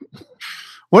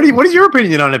 What is your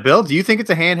opinion on it, Bill? Do you think it's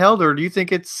a handheld or do you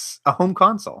think it's a home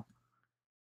console?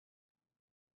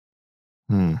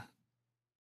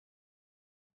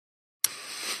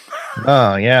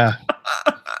 Oh yeah.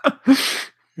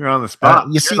 You're on the spot.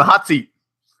 You You're see in the hot seat.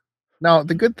 Now,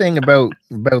 the good thing about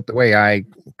the way I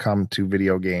come to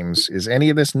video games is any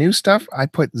of this new stuff, I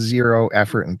put zero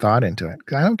effort and thought into it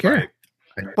because I don't care. Right.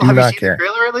 I Well, do have you not seen care. the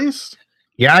trailer at least?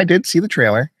 Yeah, I did see the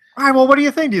trailer. All right. Well, what do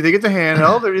you think? Do you think it's a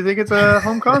handheld or do you think it's a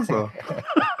home console?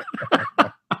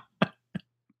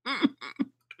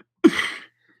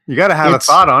 You got to have a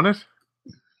thought on it.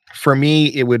 For me,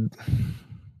 it would.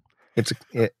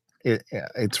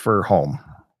 It's for home.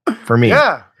 For me,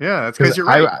 yeah. That's because you're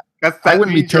right. I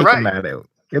wouldn't be taking that out.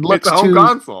 It looks it's a home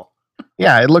console.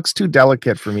 Yeah, it looks too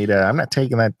delicate for me to. I'm not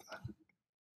taking that.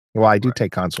 Well, I do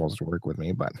take consoles to work with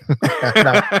me, but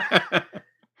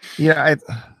yeah,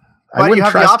 I wouldn't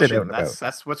trust it out.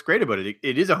 That's what's great about it.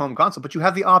 It is a home console, but you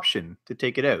have the option to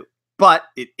take it out. But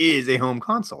it is a home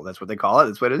console. That's what they call it.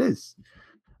 That's what it is.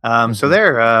 So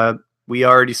there, we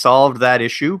already solved that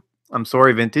issue. I'm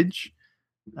sorry, Vintage.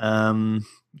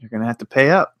 You're gonna have to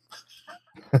pay up.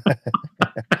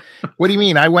 What do you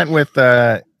mean? I went with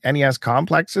NES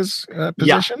Complex's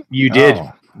position. Yeah, you did.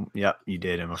 Oh. Yep, you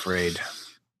did. I'm afraid.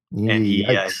 And he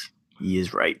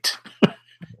is right.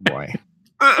 Boy.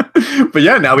 But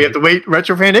yeah, now we have to wait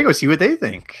Retro Fandango, see what they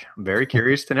think. I'm very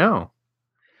curious to know.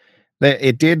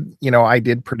 It did, I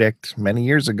did predict many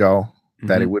years ago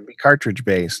that it would be cartridge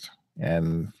based,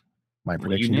 and my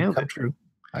prediction did come true.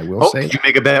 I will say. Did you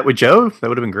make a bet with Joe? That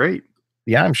would have been great.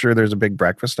 Yeah, I'm sure there's a big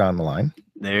breakfast on the line.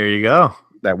 There you go.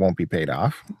 That won't be paid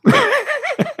off.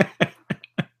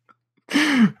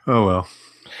 Oh well.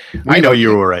 I know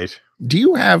you were right. Do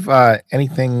you have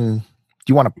anything? Do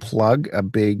you want to plug a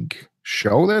big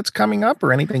show that's coming up,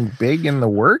 or anything big in the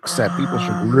works that people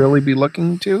should really be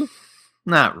looking to?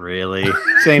 Not really.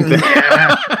 Same thing.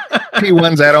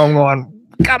 P1's at home going,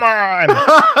 come on.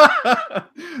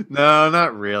 No,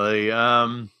 not really.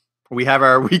 We have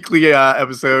our weekly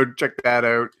episode. Check that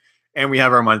out. And we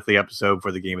have our monthly episode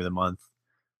for the game of the month.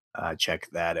 Check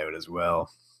that out as well.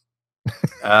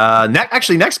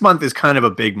 Next month is kind of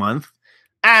a big month.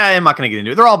 I'm not going to get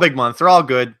into it. They're all big months. They're all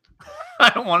good. I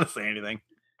don't want to say anything.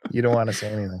 You don't want to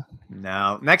say anything.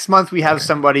 No. Next month we have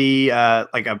somebody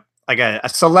like a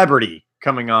celebrity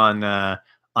coming on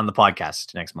the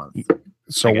podcast next month.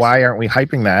 So why aren't we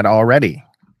hyping that already?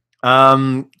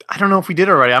 I don't know if we did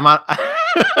already. I'm not.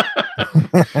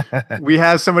 We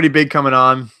have somebody big coming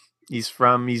on. He's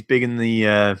big in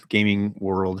the gaming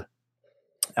world.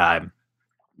 Yeah,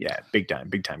 big time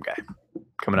guy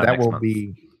coming up.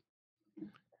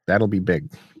 That'll be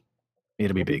big.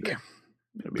 It'll be big.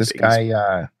 This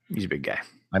guy, he's a big guy.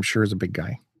 I'm sure is a big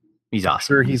guy. He's awesome. I'm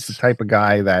sure he's the type of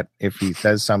guy that if he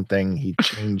says something, he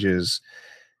changes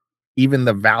even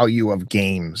the value of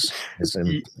games. His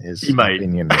opinion is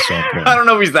so important. I don't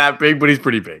know if he's that big, but he's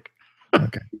pretty big.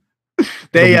 Okay.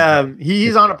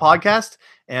 He's on a podcast.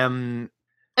 Anyway,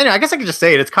 I guess I could just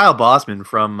say it. It's Kyle Bossman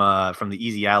from the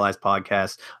Easy Allies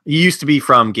podcast. He used to be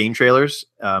from Game Trailers,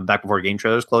 back before Game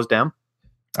Trailers closed down.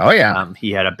 Oh yeah.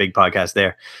 He had a big podcast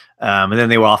there. And then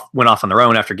they went off on their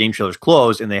own after Game Trailers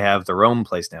closed, and they have their own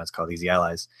place now. It's called Easy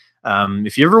Allies.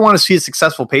 If you ever want to see a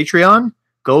successful Patreon,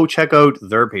 go check out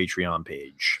their Patreon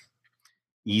page.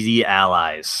 Easy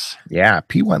Allies. Yeah,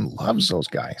 P1 loves those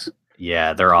guys.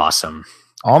 Yeah, they're awesome.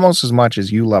 Almost as much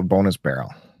as you love Bonus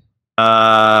Barrel.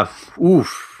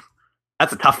 Oof.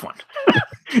 That's a tough one.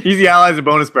 Easy Allies and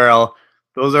Bonus Barrel.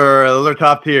 Those are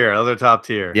top tier. Those are top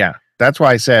tier. Yeah. That's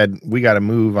why I said we got to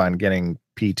move on getting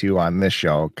P2 on this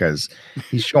show, because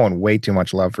he's showing way too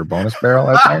much love for Bonus Barrel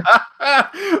out there.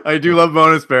 I do love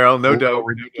Bonus Barrel, no doubt.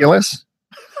 Ridiculous.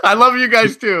 I love you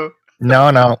guys too.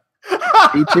 No.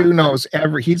 P2 knows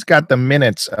he's got the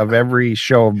minutes of every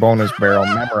show of Bonus Barrel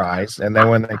memorized, and then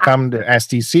when they come to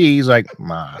STC, he's like,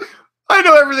 "Ma, I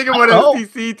know everything about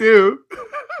STC too."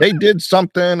 They did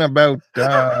something about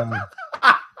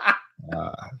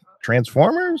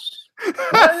Transformers.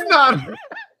 That's not.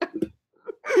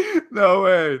 No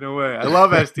way. I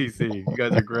love STC. You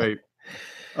guys are great.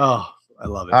 Oh, I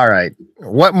love it. All right.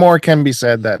 What more can be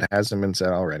said that hasn't been said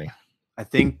already? I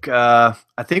think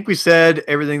we said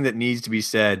everything that needs to be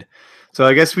said. So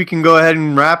I guess we can go ahead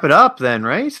and wrap it up then,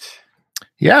 right?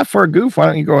 Yeah, for a goof, why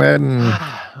don't you go ahead and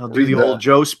I'll do the old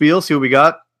Joe spiel, see what we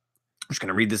got. I'm just going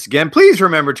to read this again. Please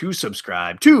remember to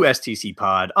subscribe to STC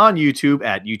Pod on YouTube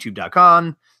at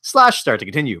youtube.com/start to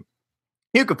continue.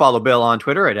 You can follow Bill on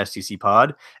Twitter at STC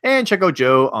Pod and check out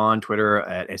Joe on Twitter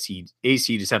at AC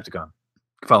Decepticon.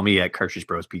 You can follow me at Cartridge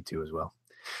Bros P2 as well.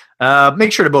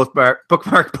 Make sure to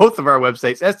bookmark both of our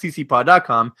websites,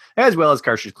 stcpod.com as well as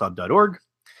cartridgeclub.org.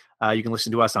 You can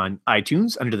listen to us on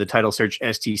iTunes under the title search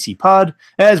STC Pod,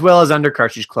 as well as under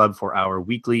Cartridge Club for our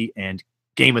weekly and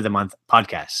Game of the Month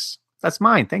podcasts. That's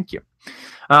mine. Thank you.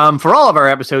 For all of our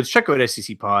episodes, check out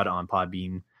STC Pod on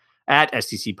Podbean at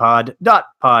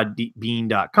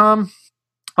stcpod.podbean.com.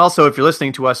 Also, if you're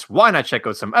listening to us, why not check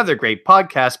out some other great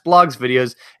podcasts, blogs,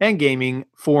 videos, and gaming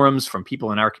forums from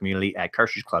people in our community at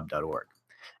cartridgeclub.org.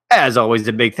 As always,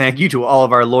 a big thank you to all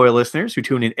of our loyal listeners who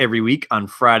tune in every week on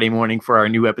Friday morning for our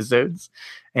new episodes.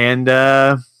 And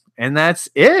that's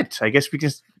it. I guess we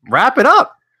can wrap it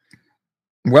up.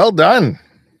 Well done.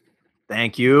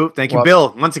 Thank you. Thank you,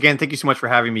 Bill. Once again, thank you so much for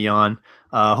having me on.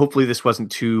 Hopefully this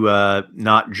wasn't too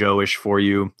not Joe-ish for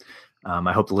you.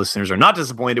 I hope the listeners are not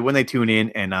disappointed when they tune in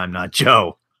and I'm not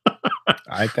Joe.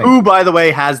 I think. Who, by the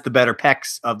way, has the better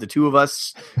pecs of the two of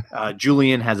us.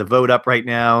 Julian has a vote up right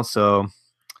now, so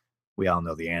we all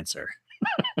know the answer.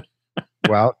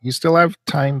 Well, you still have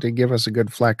time to give us a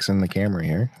good flex in the camera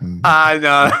here.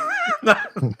 No,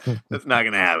 that's not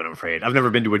going to happen, I'm afraid. I've never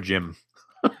been to a gym.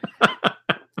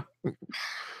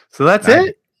 So that's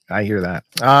it. I hear that.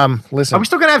 Listen. Are we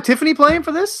still going to have Tiffany playing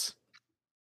for this?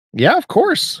 Yeah, of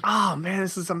course. Oh, man,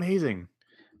 this is amazing.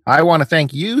 I want to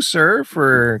thank you, sir,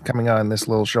 for coming on this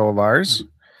little show of ours.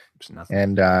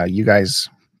 And you guys,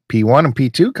 P1 and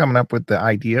P2, coming up with the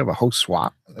idea of a host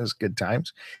swap. It was good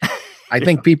times. I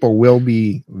think people will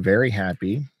be very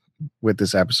happy with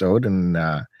this episode and,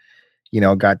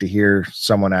 got to hear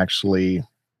someone actually,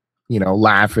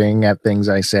 laughing at things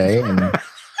I say and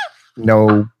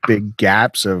no big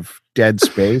gaps of dead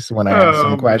space when I ask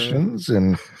some questions.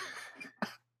 And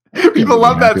people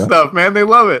love that stuff, man. They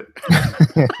love it.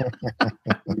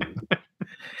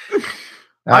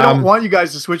 I don't want you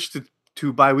guys to switch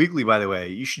to bi-weekly, by the way.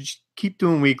 You should keep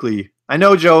doing weekly. I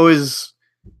know Joe is...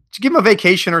 Give him a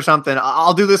vacation or something.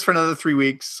 I'll do this for another 3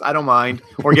 weeks. I don't mind.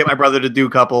 Or get my brother to do a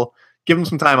couple. Give him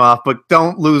some time off, but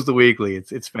don't lose the weekly.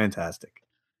 It's fantastic.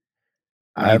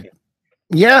 I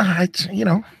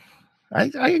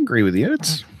agree with you.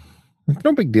 It's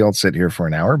no big deal to sit here for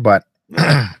an hour, but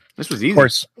this was easy. Of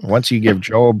course, once you give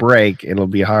Joe a break, it'll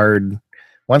be hard.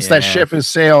 Once that ship has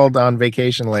sailed on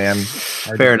vacation land,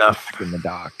 fair enough. In the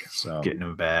dock, so getting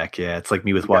him back. Yeah, it's like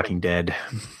me with Walking Dead.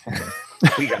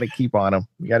 We got to keep on him.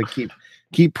 We got to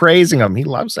keep praising him. He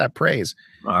loves that praise.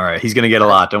 All right, he's gonna get a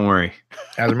lot. Don't worry.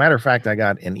 As a matter of fact, I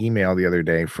got an email the other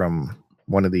day from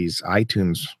one of these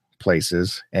iTunes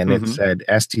places, and it said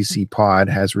STC Pod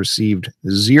has received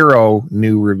 0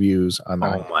 new reviews on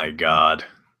that. Oh my god.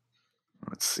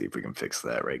 Let's see if we can fix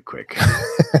that right quick.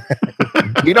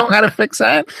 You know how to fix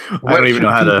that? I don't even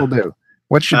know how to do.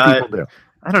 What should people do?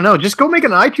 I don't know. Just go make an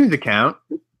iTunes account.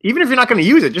 Even if you're not going to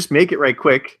use it, just make it right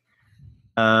quick.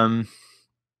 And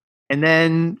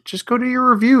then just go to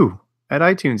your review at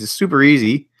iTunes. It's super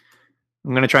easy.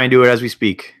 I'm going to try and do it as we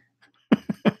speak.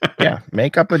 Yeah,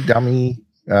 make up a dummy.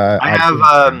 I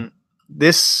have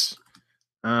this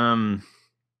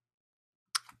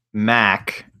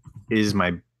Mac is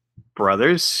my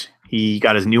brother's. He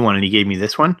got his new one and he gave me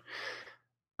this one.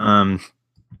 I'm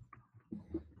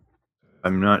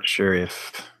not sure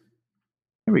if...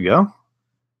 Here we go.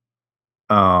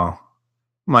 Oh,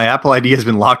 my Apple ID has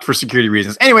been locked for security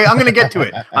reasons. Anyway, I'm going to get to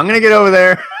it. I'm going to get over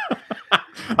there.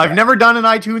 I've never done an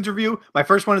iTunes review. My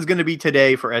first one is going to be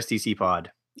today for STC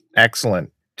Pod.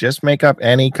 Excellent. Just make up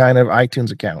any kind of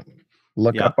iTunes account.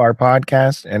 Look up our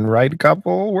podcast and write a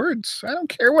couple words. I don't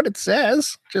care what it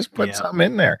says. Just put something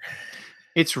in there.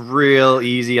 It's real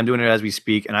easy. I'm doing it as we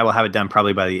speak, and I will have it done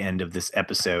probably by the end of this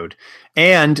episode.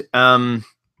 And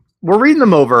we're reading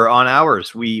them over on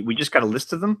ours. We just got a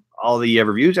list of them, all the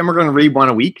reviews, and we're going to read one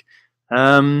a week.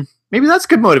 Maybe that's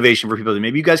good motivation for people.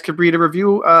 Maybe you guys could read a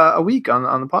review a week on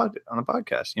the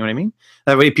podcast. You know what I mean?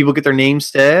 That way people get their names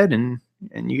said and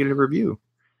you get a review.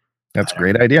 That's a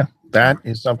great idea. That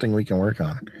is something we can work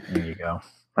on. There you go.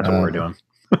 That's what we're doing.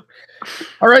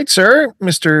 All right, sir.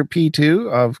 Mr.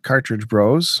 P2 of Cartridge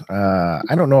Bros.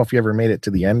 I don't know if you ever made it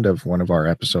to the end of one of our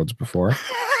episodes before.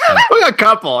 A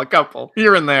couple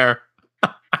here and there.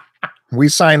 We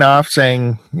sign off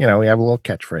saying, we have a little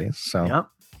catchphrase. So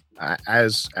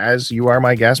as you are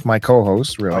my guest, my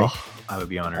co-host, really. Oh, I would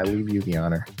be honored. I leave you the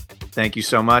honor. Thank you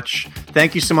so much.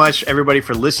 Thank you so much, everybody,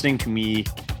 for listening to me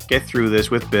get through this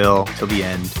with Bill till the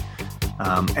end.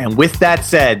 And with that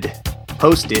said,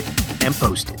 post it and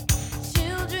post it.